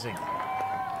stargazing.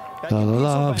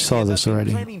 I saw this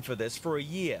already. Planning for this for a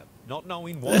year, not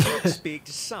knowing what to expect.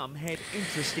 Some had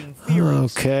interesting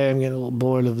theories. Okay, I'm getting a little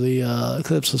bored of the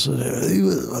eclipse.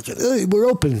 Hey, we're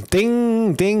open.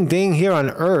 Ding, ding, ding. Here on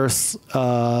Earth,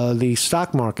 the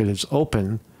stock market is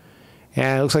open.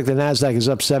 And it looks like the NASDAQ is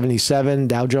up 77.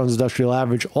 Dow Jones Industrial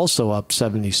Average also up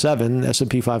 77.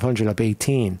 S&P 500 up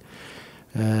 18.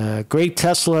 Great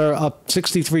Tesla up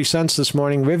 63 cents this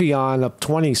morning. Rivian up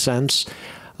 20 cents.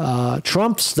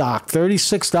 Trump stock,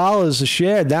 $36 a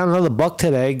share, down another $1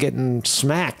 today, getting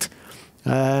smacked.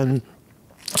 And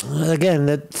again,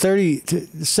 that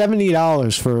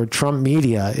 $70 for Trump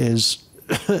media is,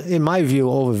 in my view,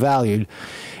 overvalued.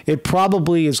 It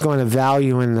probably is going to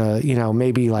value in the,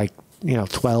 maybe like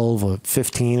 12 or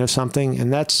 15 or something,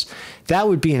 and that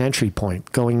would be an entry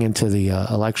point going into the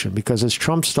election, because as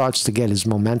Trump starts to get his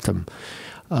momentum,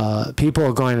 people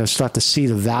are going to start to see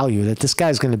the value that this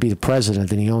guy's going to be the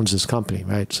president and he owns his company,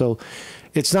 right? So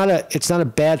it's not a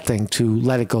bad thing to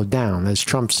let it go down. As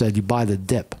Trump said, you buy the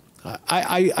dip.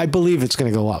 I believe it's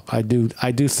going to go up. I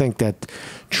do think that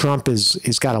Trump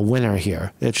is got a winner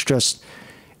here. It's just,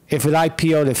 if it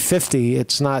IPO'd at 50,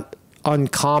 it's not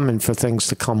uncommon for things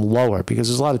to come lower, because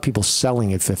there's a lot of people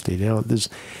selling at 50.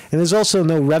 There's also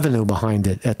no revenue behind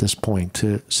it at this point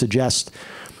to suggest.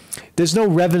 There's no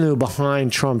revenue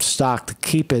behind Trump's stock to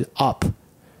keep it up,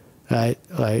 right?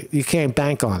 Like, you can't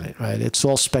bank on it, right? It's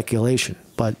all speculation.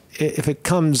 But if it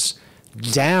comes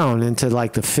down into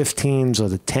like the 15s or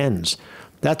the 10s,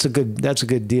 that's a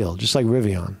good deal. Just like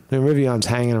Rivian. And Rivion's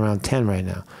hanging around 10 right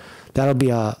now. That'll be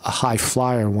a high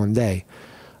flyer one day.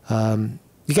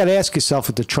 You got to ask yourself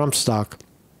with the Trump stock,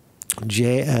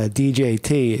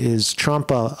 DJT, is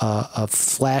Trump a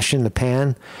flash in the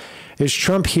pan? Is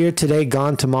Trump here today,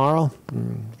 gone tomorrow?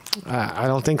 I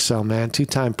don't think so, man.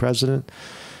 Two-time president.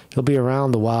 He'll be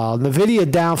around a while.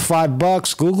 NVIDIA down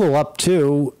 $5. Google up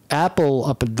 2. Apple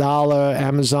up $1.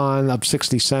 Amazon up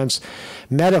 60 cents.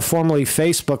 Meta, formerly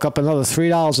Facebook, up another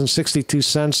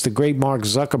 $3.62. The great Mark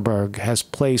Zuckerberg has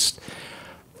placed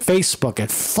Facebook at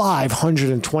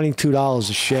 $522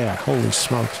 a share. Holy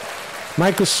smokes.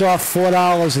 Microsoft,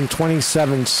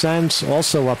 $4.27,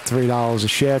 also up $3 a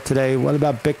share today. What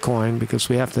about Bitcoin? Because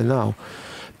we have to know.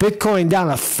 Bitcoin down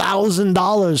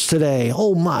 $1,000 today.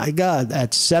 Oh my God,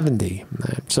 at 70.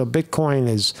 So Bitcoin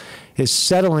is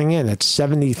settling in at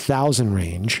 70,000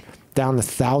 range, down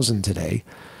 1,000 today.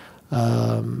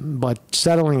 But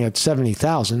settling at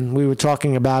 70,000. We were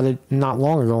talking about it not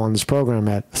long ago on this program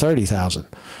at 30,000.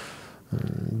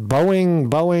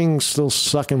 Boeing still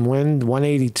sucking wind,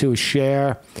 182 a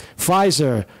share.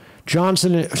 Pfizer,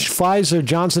 Johnson &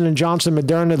 Johnson,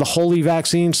 Moderna, the holy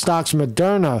vaccine stocks.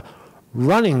 Moderna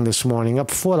running this morning, up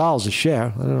 $4 a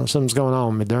share. I don't know, something's going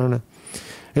on with Moderna.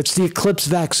 It's the Eclipse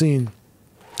vaccine.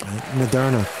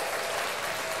 Moderna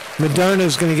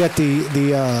is going to get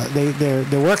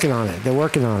they're working on it. They're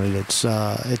working on it. It's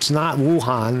not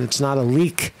Wuhan. It's not a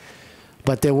leak.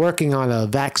 But they're working on a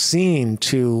vaccine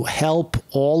to help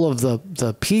all of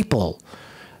the people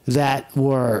that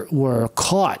were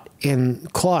caught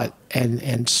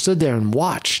and stood there and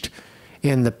watched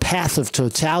in the path of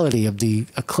totality of the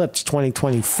eclipse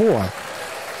 2024. Right?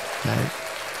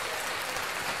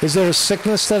 Is there a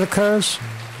sickness that occurs?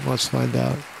 Let's find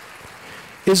out.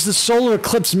 Is the solar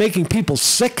eclipse making people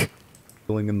sick?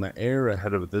 In the air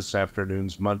ahead of this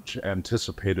afternoon's much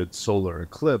anticipated solar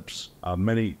eclipse,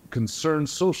 many concerned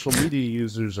social media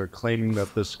users are claiming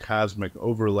that this cosmic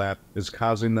overlap is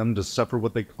causing them to suffer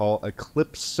what they call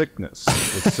eclipse sickness,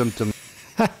 with symptoms.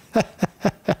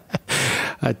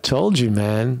 I told you,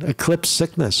 man, eclipse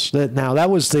sickness. That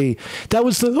was the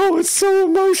oh, it's so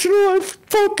emotional. I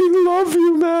fucking love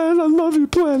you, man. I love you,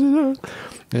 planet Earth.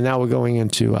 And now we're going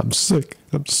into, I'm sick,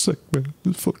 man.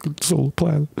 This fucking solar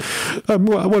planet. I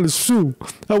want to sue.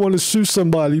 I want to sue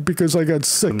somebody because I got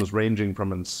sick. Was ranging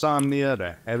from insomnia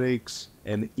to headaches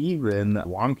and even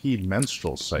wonky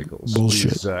menstrual cycles.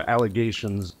 Bullshit. These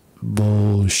allegations.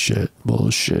 Bullshit.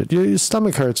 Your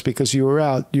stomach hurts because you were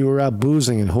out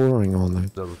boozing and whoring all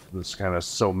night. This kind of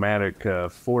somatic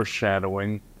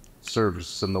foreshadowing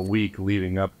service in the week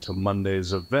leading up to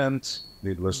Monday's event.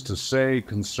 Needless to say,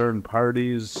 concerned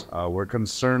parties were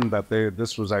concerned that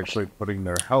this was actually putting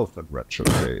their health in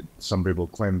retrograde. Some people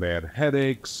claimed they had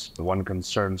headaches. One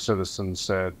concerned citizen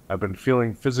said, I've been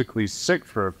feeling physically sick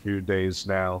for a few days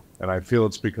now, and I feel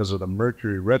it's because of the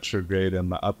Mercury retrograde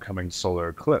and the upcoming solar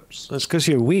eclipse. That's because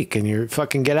you're weak and you're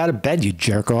fucking get out of bed, you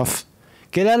jerk off.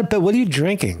 Get out of bed. What are you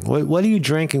drinking? What are you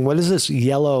drinking? What is this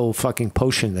yellow fucking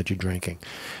potion that you're drinking?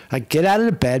 Like, get out of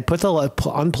the bed,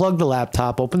 unplug the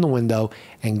laptop, open the window,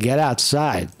 and get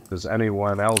outside. Does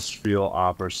anyone else feel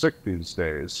off or sick these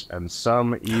days? And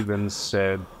some even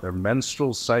said their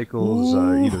menstrual cycles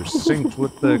either synced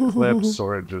with the eclipse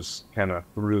or it just kind of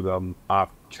threw them off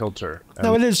kilter. And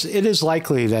no, it is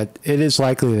likely that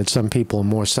some people are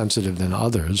more sensitive than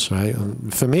others, right?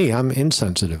 For me, I'm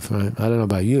insensitive, right? I don't know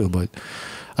about you, but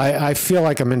I feel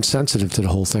like I'm insensitive to the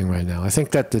whole thing right now. I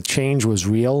think that the change was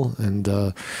real, and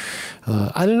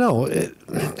I don't know.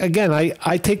 Again,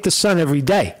 I take the sun every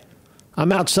day.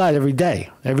 I'm outside every day.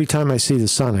 Every time I see the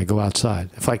sun, I go outside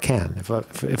if I can.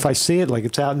 If I see it like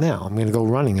it's out now, I'm going to go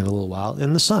running in a little while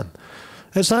in the sun.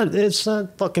 It's not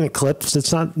fucking eclipse.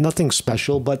 It's nothing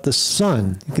special, but the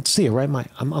sun, you can see it right.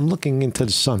 I'm looking into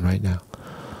the sun right now.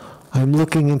 I'm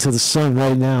looking into the sun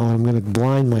right now. I'm going to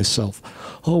blind myself.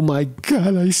 Oh my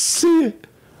God, I see it.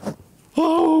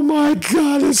 Oh my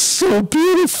God, it's so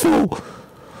beautiful.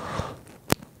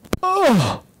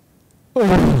 Oh.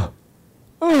 Oh.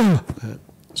 Oh.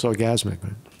 It's orgasmic,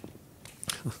 man.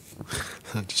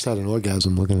 I just had an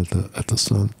orgasm looking at the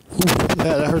sun. Ooh,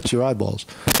 yeah, that hurts your eyeballs.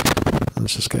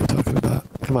 What's this guy talking about?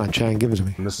 Come on, Chang, give it to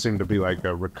me. And this seemed to be like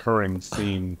a recurring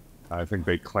theme. I think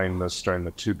they claimed this during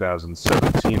the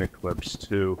 2017 eclipse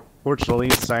too. Fortunately,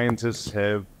 scientists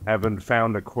haven't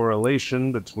found a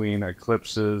correlation between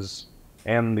eclipses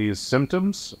and these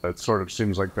symptoms. It sort of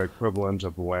seems like the equivalent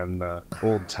of when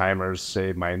old timers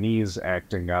say my knee's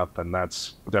acting up, and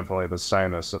that's definitely the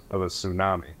sign of a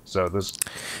tsunami. So this.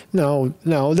 No,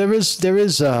 there is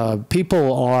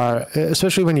people are,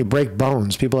 especially when you break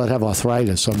bones, people that have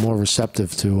arthritis are more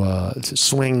receptive to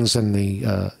swings and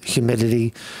the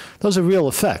humidity. Those are real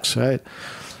effects, right?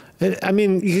 I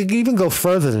mean, you can even go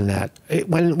further than that.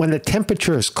 When the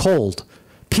temperature is cold,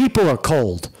 people are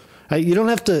cold. You don't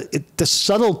have to, the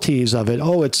subtleties of it,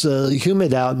 oh, it's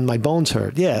humid out and my bones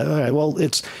hurt. Yeah, all right, well,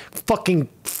 it's fucking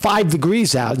 5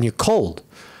 degrees out and you're cold.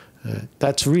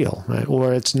 That's real, right?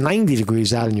 Or it's 90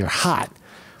 degrees out and you're hot.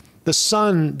 The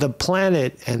sun, the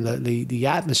planet, and the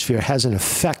atmosphere has an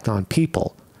effect on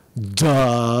people.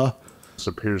 Duh. This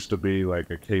appears to be like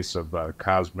a case of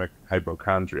cosmic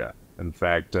hypochondria. In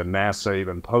fact, NASA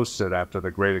even posted after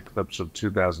the great eclipse of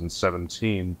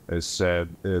 2017, they said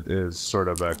it is sort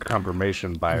of a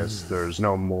confirmation bias. There's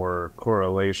no more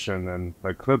correlation in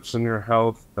eclipse in your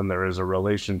health than there is a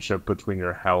relationship between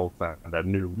your health and a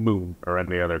new moon or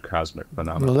any other cosmic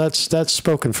phenomenon. Well, that's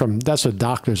spoken from, that's what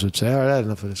doctors would say. All right,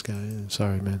 enough of this guy.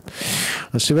 Sorry, man.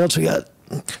 Let's see what else we got.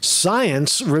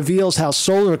 Science reveals how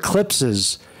solar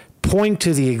eclipses point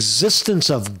to the existence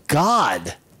of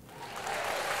God.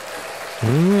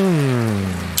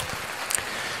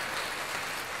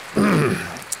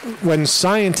 When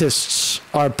scientists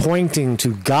are pointing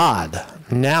to God,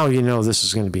 now you know this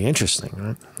is going to be interesting,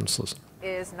 right? Let's listen.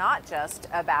 Is not just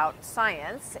about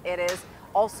science, it is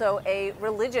also a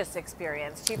religious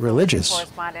experience. Chief religious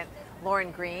correspondent Lauren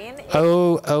Green.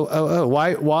 Why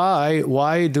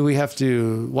do we have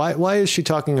to, why is she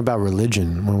talking about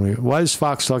religion why is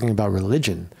Fox talking about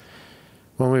religion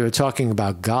when we were talking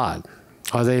about God?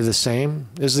 Are they the same?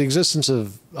 Is the existence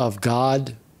of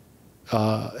God,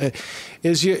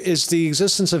 is the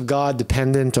existence of God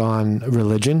dependent on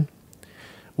religion?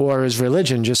 Or is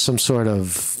religion just some sort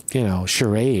of,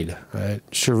 charade, right?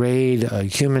 Charade, a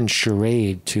human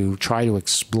charade to try to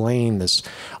explain this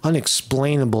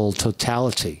unexplainable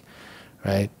totality,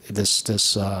 right? This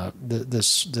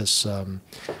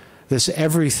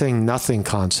everything nothing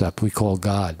concept we call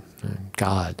God.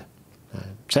 God.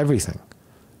 It's everything.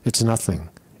 It's nothing.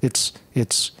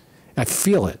 I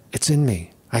feel it. It's in me.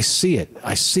 I see it.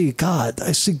 I see God.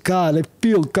 I see God. I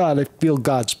feel God. I feel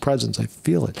God's presence. I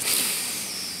feel it.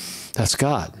 That's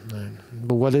God. Right?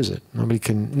 But what is it? Nobody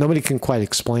can quite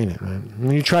explain it. Right?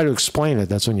 When you try to explain it,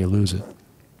 that's when you lose it.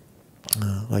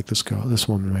 Like this girl, this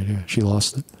woman right here. She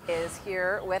lost it. Is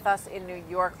here with us in New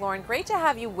York. Lauren, great to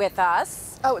have you with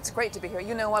us. Oh, it's great to be here.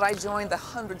 You know what? I joined the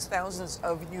hundreds, thousands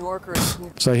of New Yorkers who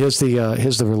So here's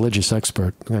the religious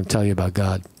expert. I'm going to tell you about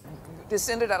God.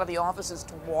 descended out of the offices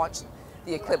to watch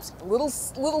the eclipse. Little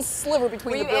sliver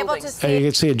between the buildings. Were you able to see? You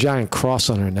can see a giant cross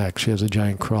on her neck. She has a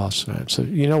giant cross. Right? So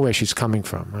you know where she's coming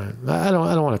from. Right? I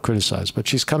don't want to criticize, but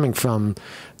she's coming from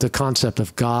the concept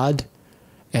of God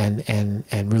and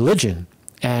religion,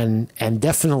 and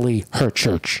definitely her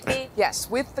church. Yes,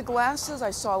 with the glasses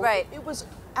I saw, it was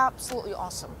absolutely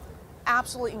awesome.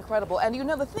 Absolutely incredible. And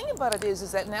the thing about it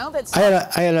is that now that I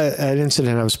had an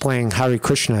incident. I was playing Hare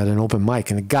Krishna at an open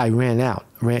mic, and a guy ran out.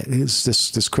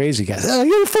 This crazy guy.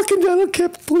 I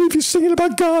can't believe he's singing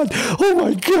about God. Oh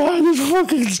my God, it's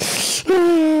fucking.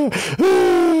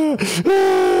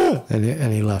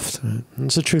 And he left. Right?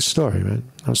 It's a true story, man.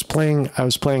 I was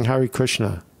playing Hare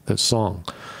Krishna, the song,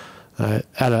 at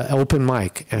an open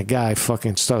mic, and a guy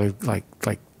fucking started like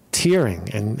tearing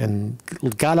and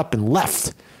got up and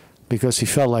left. Because he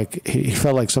felt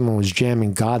like someone was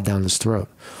jamming God down his throat,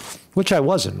 which I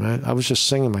wasn't, right? I was just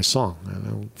singing my song. I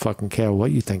don't fucking care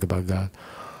what you think about God.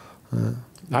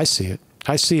 I see it.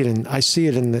 I see it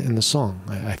in the song.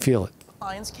 I feel it.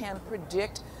 Science can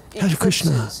predict Hare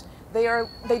Krishna.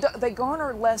 They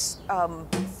garner less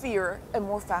fear and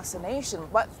more fascination.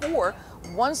 But for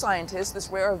one scientist, this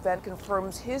rare event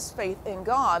confirms his faith in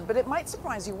God, but it might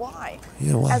surprise you why.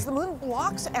 Yeah, why? As the moon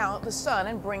blocks out the sun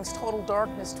and brings total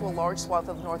darkness to a large swath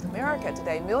of North America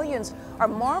today, millions are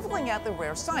marveling at the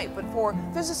rare sight. But for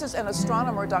physicist and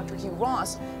astronomer Dr. Hugh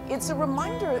Ross, it's a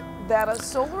reminder that a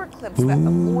solar eclipse that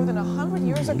more than 100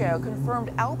 years ago confirmed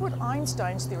Albert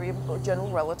Einstein's theory of general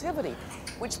relativity,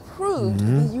 which proved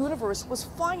the universe was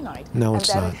finite and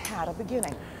that it had a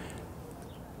beginning.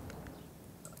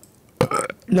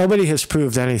 Nobody has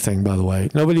proved anything, by the way.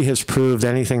 Nobody has proved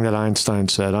anything that Einstein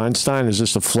said. Einstein is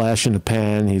just a flash in the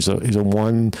pan. He's a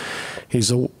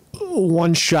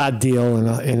one-shot deal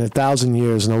in 1,000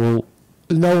 years. No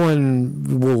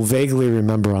one will vaguely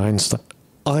remember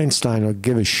Einstein or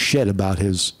give a shit about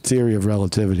his theory of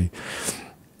relativity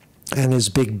and his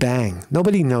Big Bang.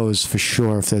 Nobody knows for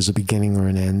sure if there's a beginning or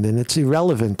an end, and it's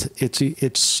irrelevant.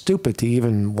 It's stupid to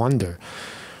even wonder.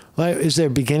 Well, is there a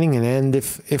beginning and end?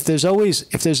 If there's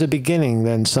a beginning,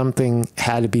 then something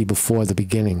had to be before the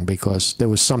beginning because there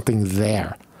was something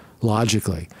there,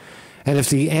 logically. And if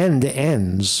the end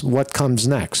ends, what comes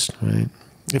next, right?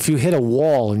 If you hit a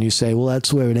wall and you say, well,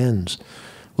 that's where it ends.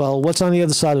 Well, what's on the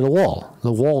other side of the wall?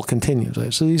 The wall continues.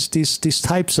 Right? So these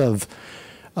types of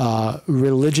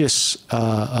religious,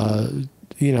 trying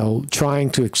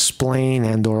to explain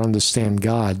and or understand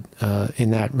God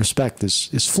in that respect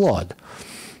is flawed.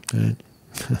 Right?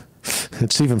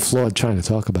 It's even flawed trying to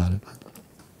talk about it.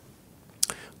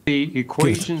 The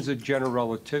equations of general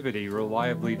relativity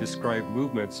reliably describe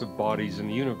movements of bodies in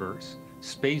the universe.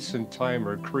 Space and time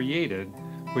are created,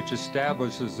 which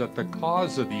establishes that the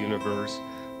cause of the universe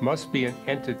must be an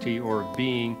entity or a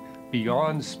being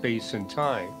beyond space and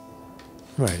time.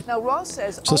 Right. Now Ross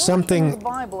says so something in the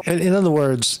Bible. In other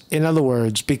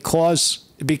words,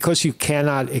 because you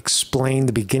cannot explain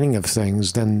the beginning of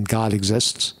things, then God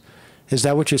exists. Is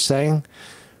that what you're saying?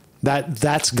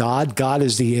 That's God? God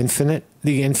is the infinite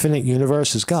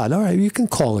universe is God. All right, you can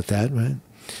call it that, right?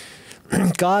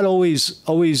 God always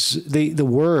the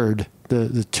word,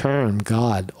 the term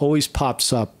God always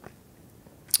pops up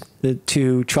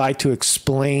to try to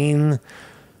explain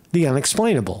the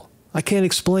unexplainable. I can't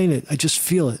explain it. I just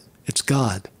feel it. It's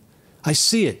God. I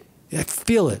see it. I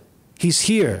feel it. He's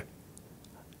here.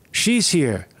 She's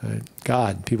here. Right?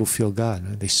 God. People feel God.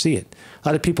 Right? They see it. A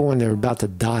lot of people, when they're about to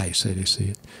die, say they see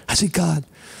it. I see God.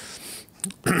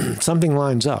 Something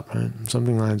lines up. Right?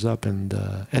 Something lines up, and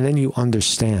then you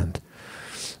understand.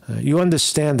 You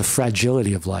understand the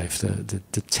fragility of life, the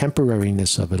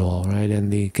temporariness of it all, right?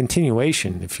 And the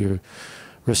continuation. If you're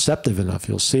receptive enough,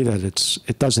 you'll see that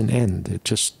it doesn't end. It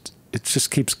just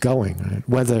keeps going.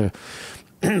 Right?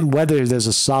 Whether there's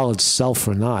a solid self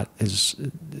or not is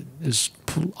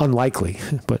unlikely,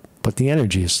 but the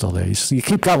energy is still there. You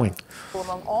keep going.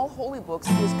 Among all holy books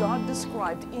is God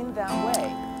described in that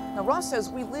way. Now Ross says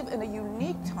we live in a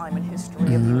unique time in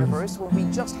history of the universe when we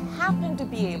just happen to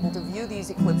be able to view these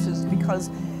eclipses because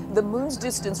the moon's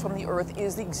distance from the Earth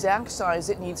is the exact size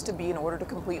it needs to be in order to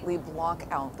completely block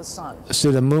out the sun.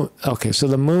 So the moon, okay, so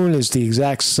the moon is the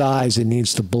exact size it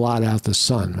needs to blot out the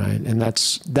sun, right? And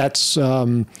that's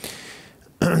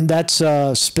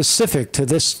specific to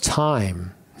this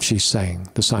time, she's saying,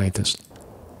 the scientist.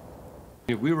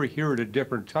 If we were here at a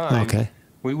different time, okay,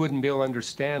 we wouldn't be able to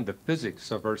understand the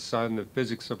physics of our sun, the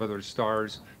physics of other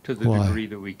stars to the degree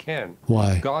that we can.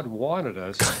 Why? God wanted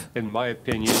us, in my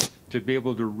opinion, to be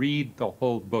able to read the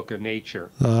whole book of nature.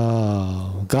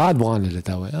 Oh, God wanted it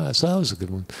that way. Oh, so that was a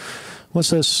good one. What's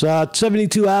this?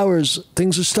 72 hours.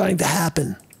 Things are starting to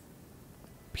happen.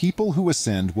 People who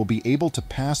ascend will be able to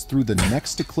pass through the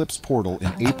next eclipse portal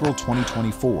in April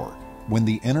 2024, when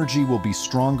the energy will be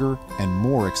stronger and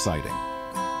more exciting.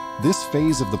 This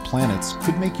phase of the planets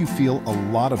could make you feel a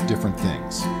lot of different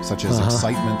things, such as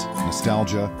excitement,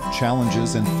 nostalgia,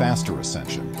 challenges, and faster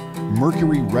ascension.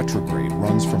 Mercury retrograde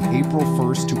runs from April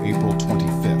 1st to April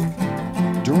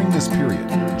 25th. During this period,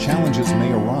 challenges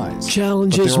may arise,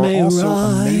 but there are also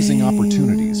amazing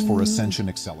opportunities for ascension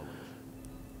acceleration.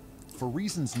 For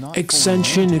reasons not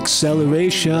Ascension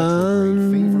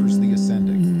acceleration favors the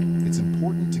ascending. It's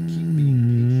important to keep being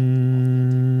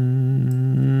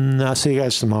patient. I'll see you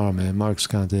guys tomorrow, man. Mark's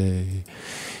Conte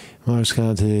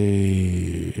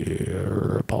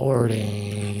reporting.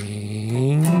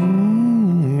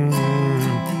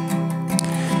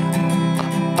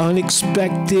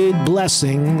 Unexpected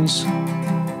blessings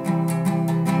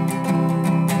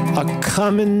are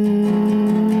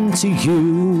coming to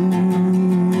you.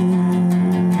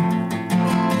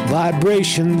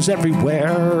 Vibrations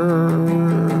everywhere.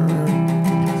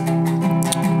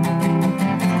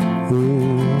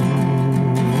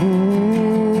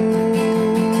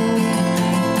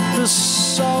 The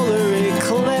solar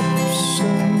eclipse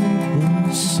of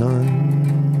the sun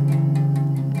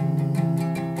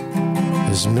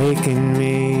is making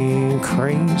me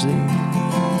crazy.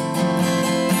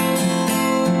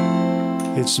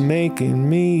 It's making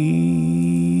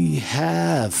me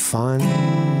happy. have fun.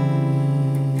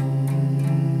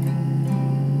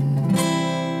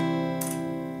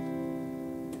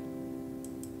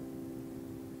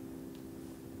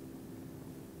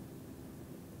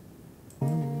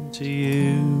 To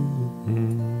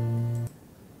you.